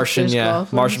Martian. Yeah.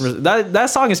 Martian. That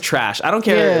song is trash. I don't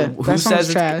care Yeah, who that song's says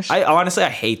it's trash. I honestly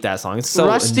hate that song. It's so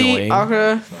Rusty, annoying.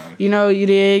 Akra, you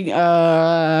dig,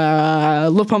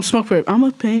 Lil Pump, Smoke Perp. I'm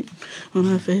a paint on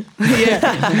my face.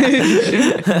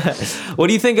 Yeah. What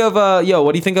do you think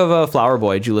of Flower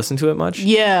Boy? Did you listen to it much?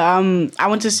 Yeah, I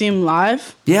went to see him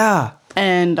live, Yeah.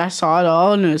 and I saw it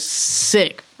all, and it was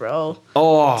sick, bro.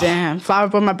 Oh. Damn. Flower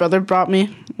Boy, my brother brought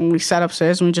me, and we sat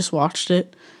upstairs, and we just watched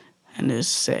it, and it was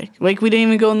sick. Like, we didn't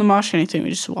even go in the mosh or anything. We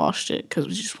just watched it, because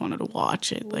we just wanted to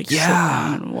watch it. Like, sit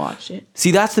down and watch it.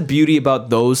 See, that's the beauty about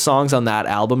those songs on that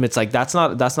album. It's like that's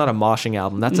not a moshing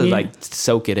album. That's a like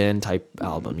soak it in type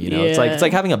album. You know, it's Yeah.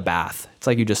 like having a bath. It's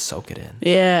like you just soak it in.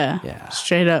 Yeah. Yeah.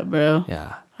 Straight up, bro.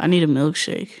 Yeah. I need a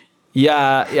milkshake.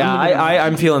 Yeah.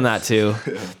 I'm feeling that too.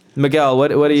 Miguel,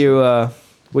 what do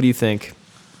you think?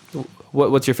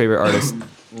 What's your favorite artist?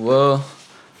 Well,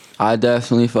 I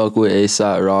definitely fuck with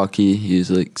A$AP Rocky. He's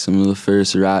like some of the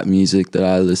first rap music that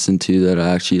I listened to that I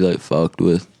actually like fucked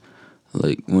with.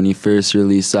 Like when he first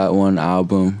released that one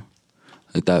album,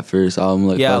 like that first album,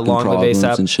 like Yeah, fucking Long Live Problems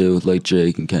A$AP. and shit with like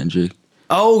Drake and Kendrick.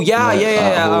 Oh yeah, Like,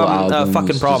 that whole yeah. album Fucking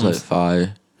was Problems. just, like,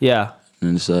 fire. Yeah.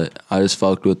 And it's like I just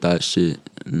fucked with that shit.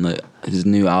 And like his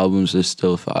new albums are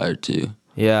still fire too.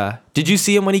 Yeah. Did you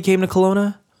see him when he came to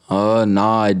Kelowna?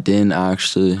 Nah, I didn't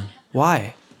actually.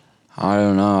 Why? I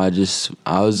don't know.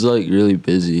 I was like really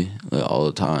busy like all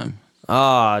the time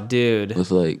Ah, dude.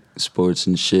 with like sports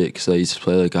and shit because I used to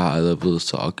play like a high level of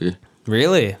soccer.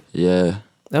 Really? Yeah,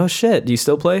 Oh shit. Do you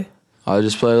still play? I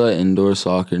just play like indoor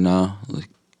soccer now, like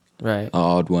Right.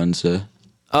 odd Wednesday.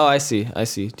 Oh, I see.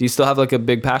 Do you still have like a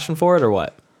big passion for it or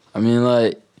what? I mean,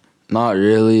 like not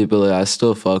really, but like I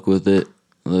still fuck with it.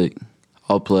 Like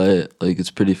I'll play it. Like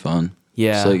it's pretty fun.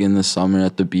 Yeah. It's like in the summer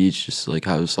at the beach, just like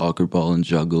have a soccer ball and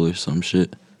juggle or some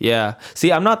shit. Yeah.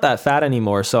 See, I'm not that fat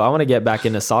anymore, so I want to get back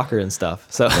into soccer and stuff.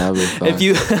 So Yeah, we're fine.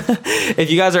 if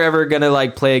you guys are ever gonna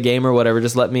like play a game or whatever,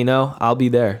 just let me know. I'll be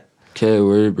there. Okay,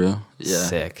 word, bro. Yeah,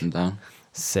 Sick. I'm down.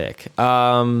 Sick.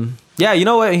 Yeah, you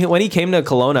know what? When he came to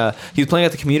Kelowna, he was playing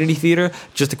at the community theater.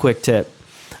 Just a quick tip.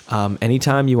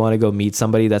 Anytime you want to go meet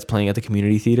somebody that's playing at the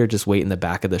community theater, just wait in the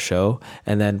back of the show,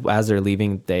 and then as they're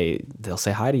leaving, they'll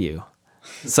say hi to you.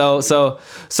 So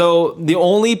the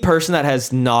only person that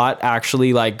has not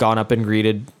actually like gone up and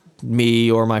greeted me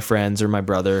or my friends or my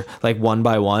brother like one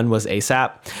by one was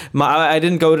A$AP. I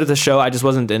didn't go to the show. I just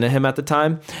wasn't into him at the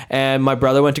time. And my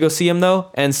brother went to go see him though.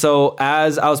 And so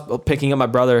as I was picking up my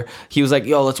brother, he was like,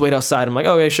 yo, let's wait outside. I'm like,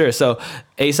 okay, sure. So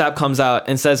A$AP comes out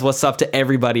and says what's up to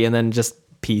everybody and then just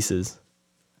pieces.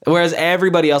 Whereas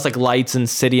everybody else, like Lights and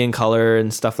City and Color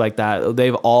and stuff like that,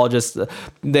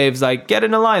 they've like, get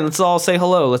in a line. Let's all say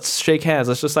hello. Let's shake hands.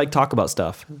 Let's just like talk about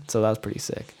stuff. So that was pretty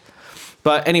sick.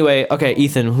 But anyway, okay,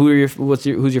 Ethan, who's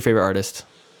your favorite artist?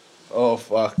 Oh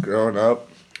fuck, growing up.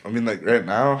 I mean, like right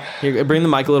now. Here, bring the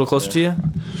mic a little closer to you.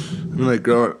 I mean, like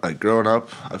growing up,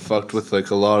 I fucked with like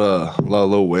a lot of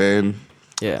Lil Wayne.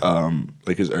 Yeah.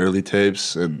 Like his early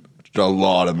tapes and a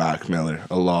lot of Mac Miller.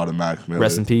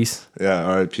 Rest in peace. Yeah,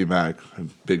 R.I.P. Mac. I'm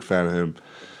a big fan of him.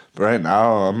 But right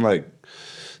now, I'm like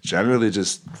generally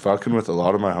just fucking with a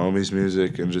lot of my homies'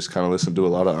 music and just kind of listen to a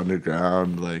lot of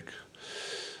underground. Like,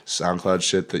 SoundCloud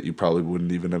shit that you probably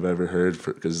wouldn't even have ever heard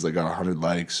because they got 100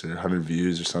 likes or 100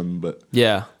 views or something. But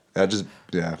Yeah.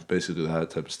 basically that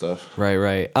type of stuff.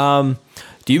 Right.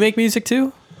 Do you make music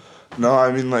too? No,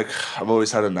 I mean, like, I've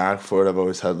always had a knack for it. I've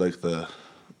always had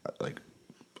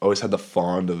always had the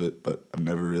fond of it, but I've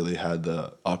never really had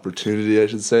the opportunity, I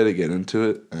should say, to get into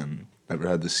it, and never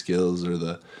had the skills or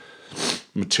the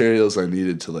materials I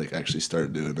needed to like actually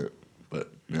start doing it.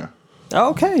 But yeah.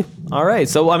 Okay. All right.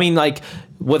 So, I mean, like,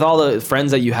 with all the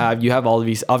friends that you have all of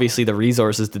these, obviously the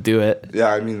resources to do it.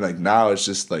 Yeah, I mean, like, now it's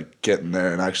just like getting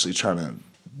there and actually trying to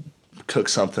cook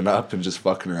something up and just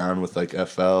fucking around with like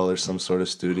FL or some sort of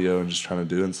studio and just trying to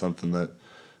doing something that,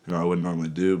 you know, I wouldn't normally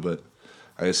do. But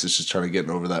I guess it's just trying to get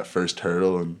over that first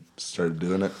hurdle and started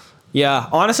doing it. Yeah.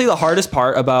 Honestly, the hardest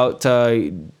part about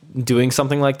doing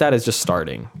something like that is just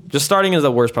starting. Just starting is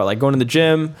the worst part. Like going to the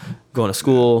gym, going to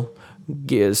school,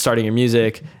 starting your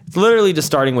music. It's literally just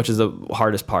starting, which is the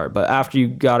hardest part. But after you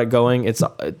got it going,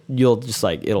 you'll just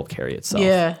like, it'll carry itself.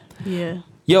 Yeah.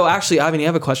 Yo, actually, Ivan, I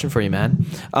have a question for you, man.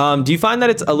 Do you find that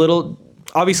it's a little...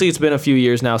 Obviously, it's been a few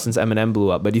years now since Eminem blew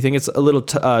up, but do you think it's a little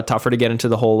tougher to get into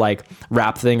the whole like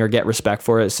rap thing or get respect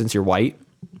for it since you're white?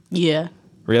 Yeah.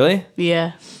 Really?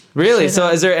 Yeah. Really? Shit So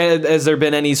has there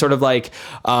been any sort of like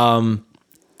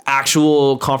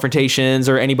actual confrontations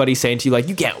or anybody saying to you like,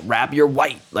 you can't rap, you're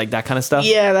white, like that kind of stuff?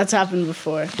 Yeah, that's happened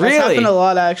before. That's Really? happened a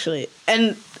lot, actually.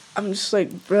 And I'm just like,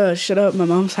 bruh, shut up. My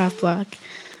mom's half black.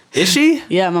 Is she?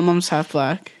 Yeah, my mom's half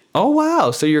black. Oh,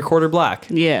 wow. So you're quarter black.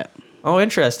 Yeah. Oh,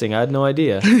 interesting. I had no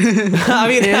idea. I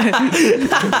mean,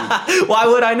 why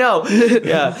would I know?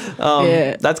 Yeah.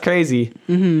 Yeah. That's crazy.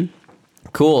 Mm-hmm.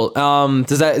 Cool.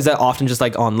 Is that often just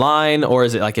like online or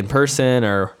is it like in person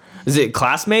or is it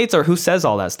classmates or who says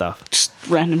all that stuff? Just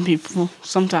random people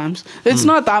sometimes. It's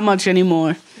not that much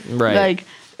anymore. Right. Like,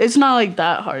 it's not like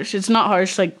that harsh. It's not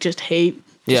harsh like just hate.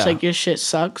 Just Yeah. like your shit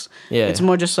sucks. Yeah. It's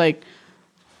more just like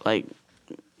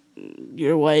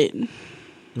you're white.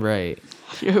 Right.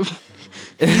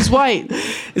 He's white.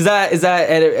 Has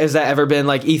that ever been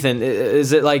like, Ethan,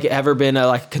 is it like ever been a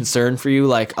like concern for you?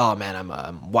 Like, oh man,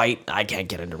 I'm white. I can't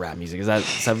get into rap music. Is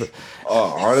that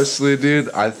Honestly, dude,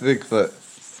 I think that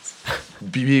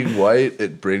being white,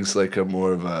 it brings like a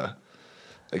more of a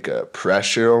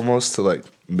pressure almost to like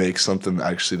make something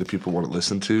actually that people want to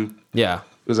listen to. Yeah.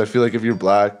 Because I feel like if you're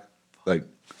black, like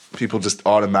people just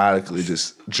automatically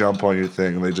just jump on your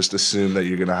thing and they just assume that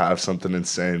you're gonna have something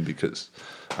insane because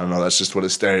I don't know, that's just what a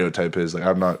stereotype is. Like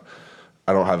I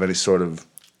don't have any sort of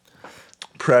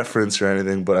preference or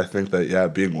anything, but I think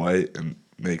that being white and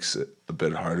makes it a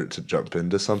bit harder to jump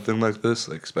into something like this,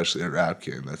 like especially a rap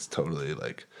game. That's totally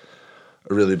like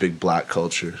a really big black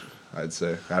culture, I'd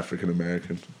say. African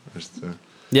American.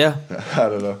 Yeah. I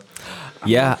don't know.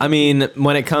 Yeah, I mean,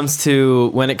 when it comes to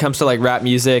like rap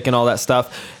music and all that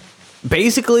stuff,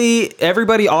 basically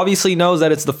everybody obviously knows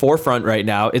that it's the forefront right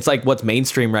now. It's like what's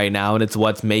mainstream right now, and it's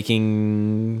what's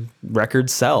making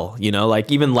records sell. You know,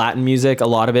 like even Latin music, a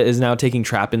lot of it is now taking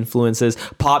trap influences.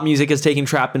 Pop music is taking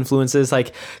trap influences.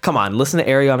 Like, come on, listen to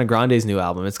Ariana Grande's new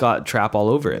album. It's got trap all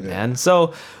over it, man.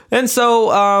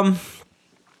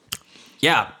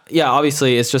 Yeah,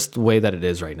 obviously it's just the way that it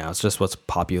is right now. It's just what's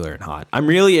popular and hot. I'm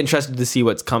really interested to see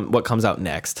what comes out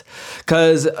next,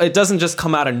 because it doesn't just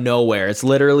come out of nowhere. It's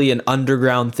literally an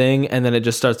underground thing, and then it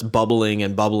just starts bubbling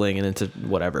and into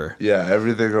whatever. Yeah,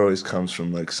 everything always comes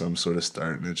from like some sort of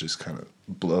start, and it just kind of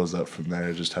blows up from there.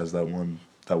 It just has that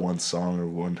one song or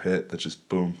one hit that just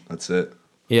boom, that's it.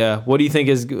 Yeah. What do you think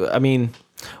is? I mean,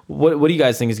 what do you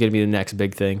guys think is going to be the next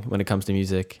big thing when it comes to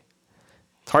music?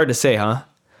 It's hard to say, huh?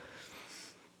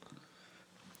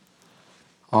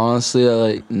 Honestly, I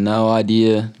like no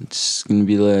idea. It's gonna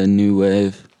be like a new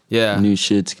wave. Yeah. New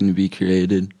shit's gonna be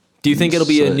created. Do you think it'll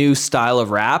be a new style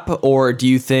of rap, or do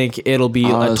you think it'll be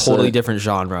Honestly, a totally different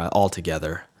genre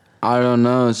altogether? I don't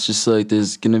know. It's just like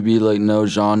there's gonna be like no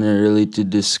genre really to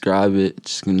describe it.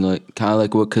 It's gonna like kind of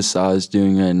like what Kasai is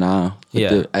doing right now.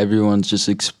 Like Yeah. everyone's just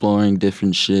exploring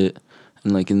different shit,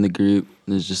 and like in the group,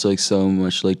 there's just like so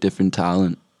much like different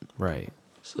talent. Right.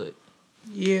 It's like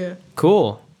Yeah.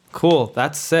 Cool.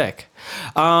 That's sick.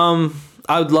 I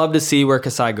would love to see where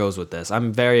Kasai goes with this.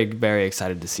 I'm very, very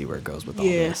excited to see where it goes with all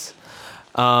this.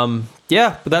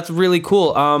 Yeah, but that's really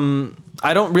cool.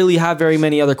 I don't really have very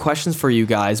many other questions for you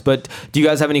guys, but do you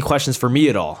guys have any questions for me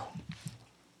at all?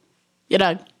 Yeah,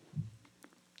 dog.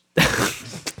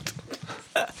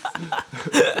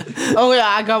 Oh yeah,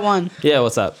 I got one. Yeah,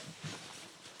 what's up?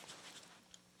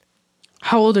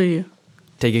 How old are you?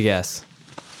 Take a guess.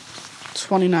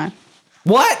 29.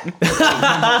 What?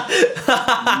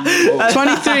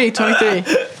 23,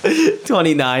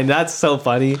 29. That's so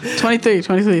funny.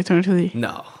 23.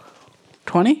 No.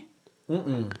 20?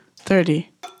 30.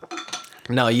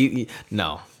 No,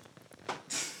 no.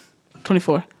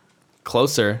 24.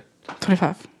 Closer.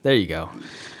 25. There you go.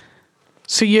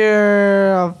 So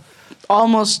you're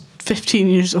almost 15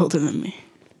 years older than me.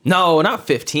 No, not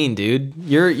 15, dude.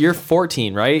 You're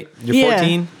 14, right? You're Yeah.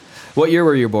 14? What year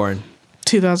were you born?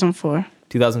 2004.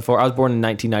 2004. I was born in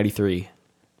 1993.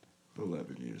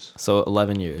 11 years. So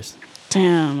 11 years.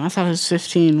 Damn, I thought it was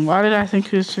 15. Why did I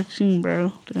think it was 15,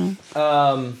 bro? Damn.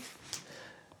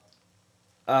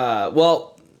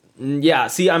 Well, yeah.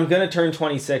 See, I'm gonna turn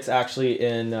 26 actually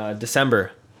in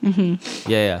December.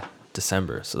 Yeah,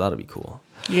 December. So that'll be cool.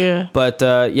 Yeah. But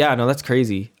yeah, no, that's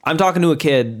crazy. I'm talking to a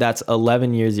kid that's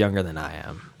 11 years younger than I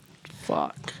am.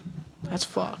 Fuck. That's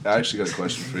fucked. I actually got a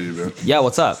question for you, bro. Yeah,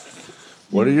 what's up?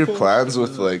 What are your plans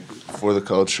with like for the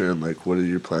culture, and like what are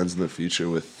your plans in the future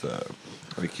with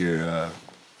like your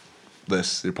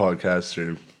this your podcast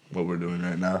or what we're doing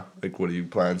right now? Like, what are your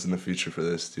plans in the future for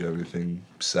this? Do you have anything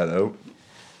set out?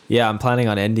 Yeah, I'm planning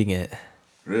on ending it.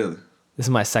 Really? This is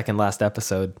my second last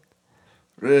episode.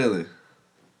 Really?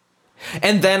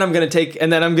 And then I'm gonna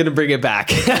bring it back.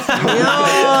 That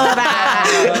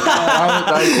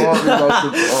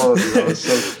was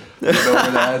so. I didn't know how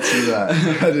to answer that.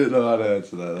 I didn't know how to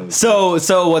answer that. So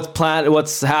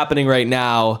what's happening right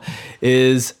now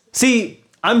is,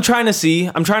 I'm trying to see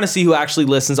who actually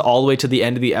listens all the way to the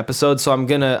end of the episode. So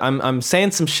I'm saying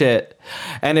some shit,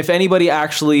 and if anybody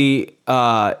actually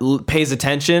pays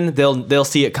attention, they'll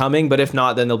see it coming. But if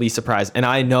not, then they'll be surprised, and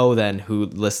I know then who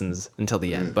listens until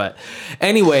the end. But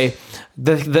anyway,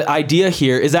 the idea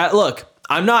here is that, look,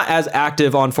 I'm not as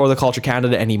active on For the Culture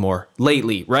Canada anymore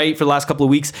lately, right? For the last couple of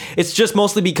weeks. It's just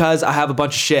mostly because I have a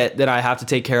bunch of shit that I have to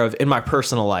take care of in my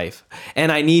personal life. And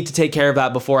I need to take care of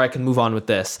that before I can move on with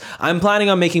this. I'm planning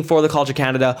on making For the Culture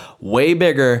Canada way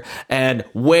bigger and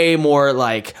way more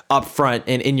like upfront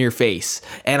and in your face.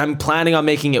 And I'm planning on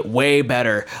making it way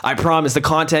better. I promise the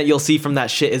content you'll see from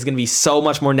that shit is going to be so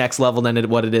much more next level than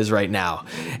what it is right now.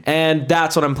 And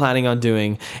that's what I'm planning on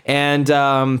doing. And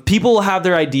people will have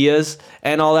their ideas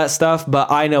and all that stuff,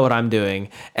 but I know what I'm doing.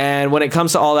 And when it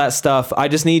comes to all that stuff, I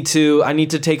need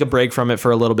to take a break from it for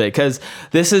a little bit, because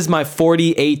this is my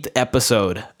 48th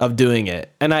episode of doing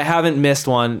it, and I haven't missed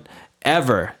one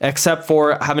ever, except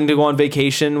for having to go on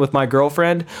vacation with my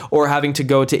girlfriend or having to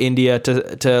go to India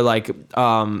to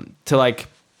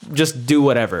just do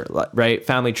whatever, right?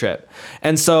 Family trip.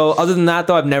 And so other than that,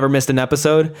 though, I've never missed an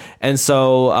episode. And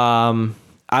so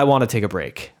I want to take a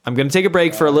break. I'm going to take a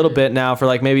break for a little bit now, for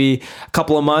like maybe a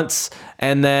couple of months,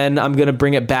 and then I'm going to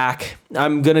bring it back.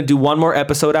 I'm going to do one more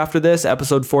episode after this,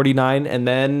 episode 49, and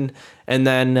then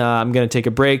I'm going to take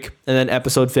a break, and then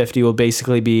episode 50 will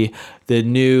basically be the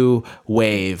new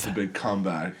wave. The big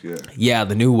comeback, yeah. Yeah,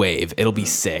 the new wave. It'll be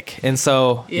sick. And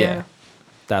so, yeah,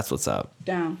 that's what's up.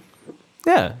 Down.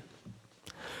 Yeah.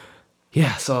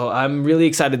 Yeah, so I'm really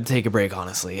excited to take a break,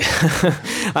 honestly.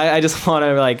 I just want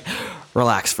to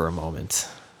relax for a moment.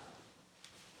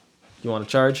 You want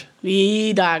to charge?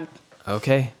 We dog.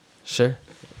 Okay, sure.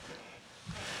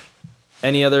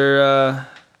 Any other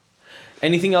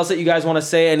anything else that you guys want to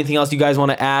say? Anything else you guys want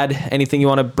to add? Anything you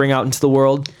want to bring out into the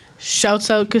world?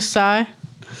 Shouts out Kasai.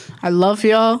 I love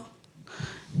y'all.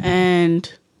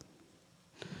 And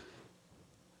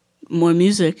more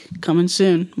music coming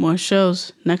soon. More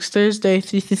shows. Next Thursday,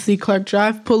 333 Clark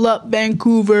Drive. Pull up,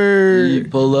 Vancouver. You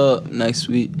pull up next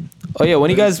week. Oh yeah, when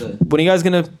are you guys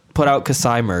gonna put out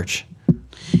Kasai merch?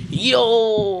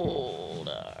 Yo.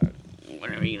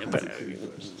 When are we gonna put it?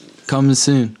 Coming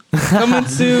soon. Coming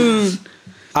soon.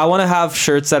 I want to have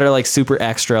shirts that are like super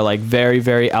extra, like very,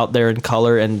 very out there in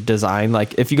color and design.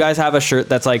 Like if you guys have a shirt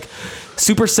that's like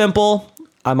super simple,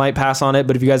 I might pass on it.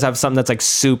 But if you guys have something that's like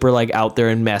super like out there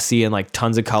and messy and like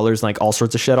tons of colors and like all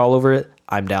sorts of shit all over it,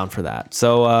 I'm down for that.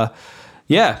 So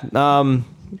yeah.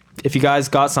 If you guys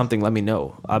got something, let me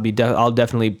know. I'll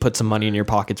definitely put some money in your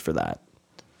pockets for that.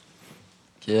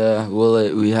 Yeah,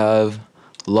 well, we have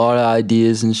a lot of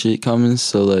ideas and shit coming,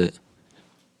 so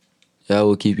yeah,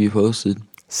 we'll keep you posted.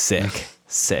 Sick.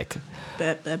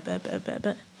 Bet. Dope.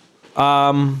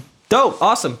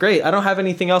 Awesome. Great. I don't have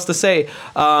anything else to say.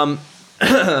 Young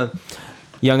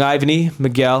Ivany,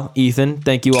 Miguel, Ethan,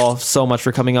 thank you all so much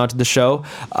for coming on to the show.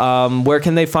 Where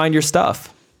can they find your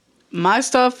stuff? My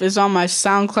stuff is on my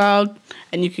SoundCloud,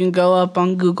 and you can go up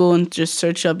on Google and just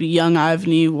search up Young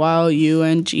Ivany,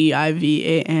 YOUNGIVANY.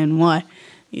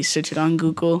 You search it on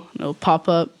Google, and it'll pop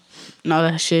up and all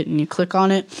that shit, and you click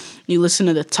on it. You listen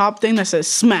to the top thing that says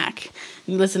Smack.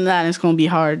 You listen to that and it's gonna be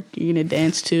hard. You're gonna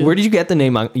dance too. Where did you get the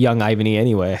name Young Ivany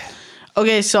anyway?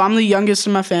 Okay, so I'm the youngest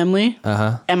in my family,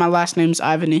 and my last name's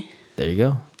Ivany. There you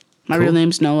go. My Cool. real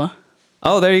name's Noah.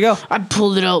 Oh, there you go. I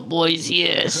pulled it out, boys.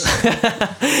 Yes,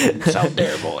 it's out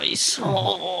there, boys.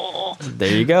 Oh.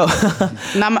 There you go.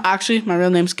 And I'm actually my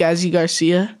real name's Gazi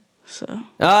Garcia. So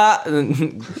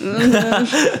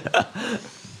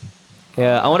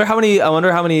Yeah, I wonder how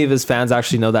many of his fans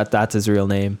actually know that that's his real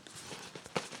name.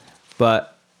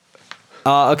 But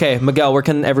okay, Miguel, where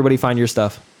can everybody find your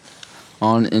stuff?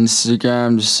 On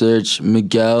Instagram, just search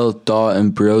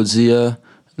Miguel.Ambrosio, and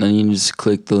then you can just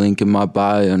click the link in my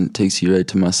bio, and it takes you right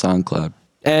to my SoundCloud.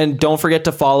 And don't forget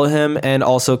to follow him and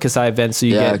also Kasai Events so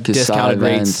you get Kasai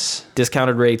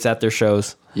discounted rates at their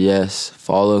shows. Yes,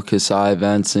 follow Kasai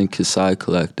Events and Kasai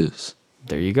Collectives.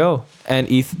 There you go. And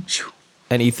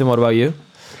Ethan, what about you?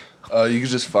 You can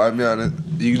just find me on it.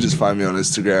 You can just find me on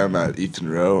Instagram at Ethan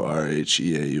Rowe,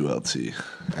 RHEAULT,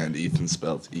 and Ethan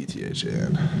spelled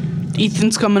ETHAN.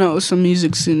 Ethan's coming out with some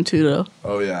music soon too, though.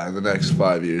 Oh yeah, in the next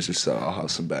 5 years or so, I'll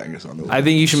have some bangers on the way. I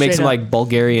think you should make Straight some up. like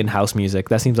Bulgarian house music.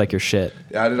 That seems like your shit.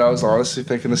 Yeah, I was honestly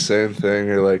thinking the same thing,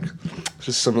 or like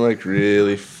just some like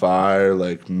really fire,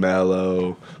 like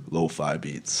mellow, lo-fi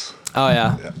beats. Oh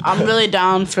yeah. I'm really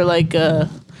down for like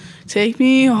take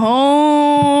me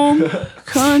home,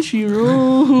 country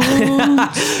road.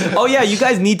 Oh yeah, you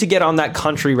guys need to get on that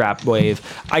country rap wave.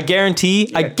 I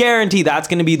guarantee that's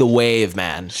gonna be the wave,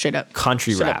 man. Straight up.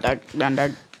 Country Straight rap. up, dog,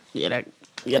 dog. Yeah, dog.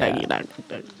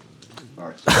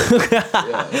 All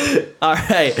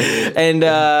right. And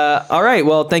all right.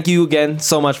 Well, thank you again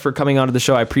so much for coming onto the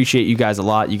show. I appreciate you guys a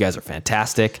lot. You guys are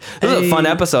fantastic. This was a fun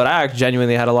episode. I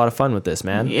genuinely had a lot of fun with this,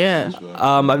 man. Yeah.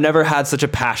 I've never had such a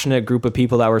passionate group of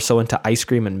people that were so into ice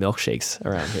cream and milkshakes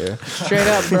around here. Straight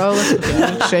up, bro. Let's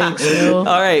go. Shakes, yo. All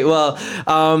right. Well,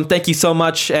 thank you so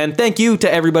much. And thank you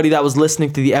to everybody that was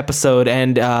listening to the episode.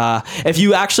 And if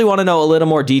you actually want to know a little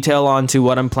more detail onto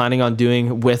what I'm planning on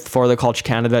doing with For the Culture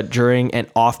Canada during and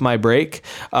off my break,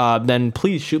 then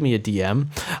please shoot me a DM.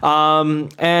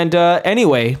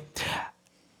 Anyway,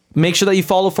 make sure that you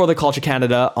follow For the Culture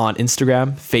Canada on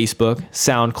Instagram, Facebook,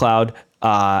 SoundCloud,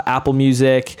 Apple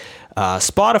Music,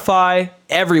 Spotify,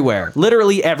 everywhere,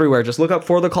 literally everywhere. Just look up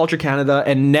For the Culture Canada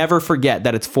and never forget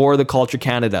that it's For the Culture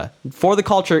Canada. For the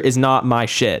Culture is not my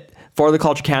shit. For the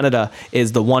Culture Canada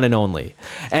is the one and only.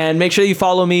 And make sure you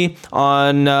follow me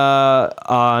on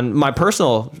my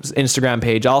personal Instagram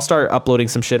page. I'll start uploading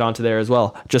some shit onto there as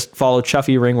well. Just follow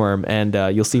Chuffy Ringworm and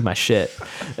you'll see my shit.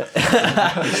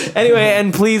 Anyway,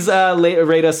 and please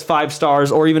rate us 5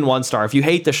 stars or even 1 star. If you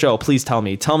hate the show, please tell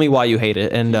me. Tell me why you hate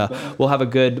it, and we'll have a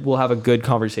good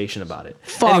conversation about it.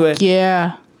 Fuck Anyway,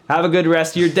 yeah. have a good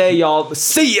rest of your day, y'all.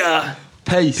 See ya.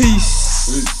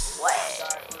 Peace.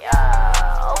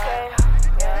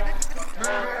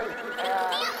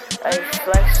 Ay,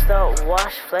 flexed up,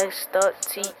 wash, flexed up,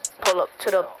 tea. Pull up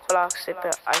to the block,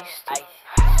 sipping iced tea.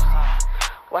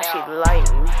 Why she like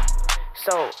me?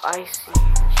 So icy,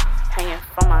 hanging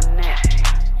from my neck.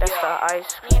 That's the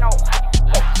ice cream.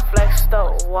 Flexed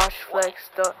up, wash,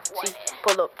 flexed up, tea.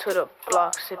 Pull up to the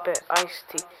block, sipping iced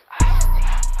tea.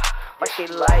 Why she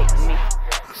like me?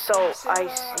 So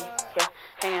icy, yeah,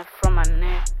 hanging from my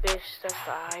neck, bitch. That's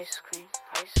the ice cream,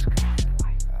 ice cream.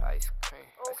 Ice cream.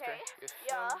 Okay,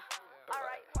 yeah,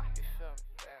 alright. You feel me?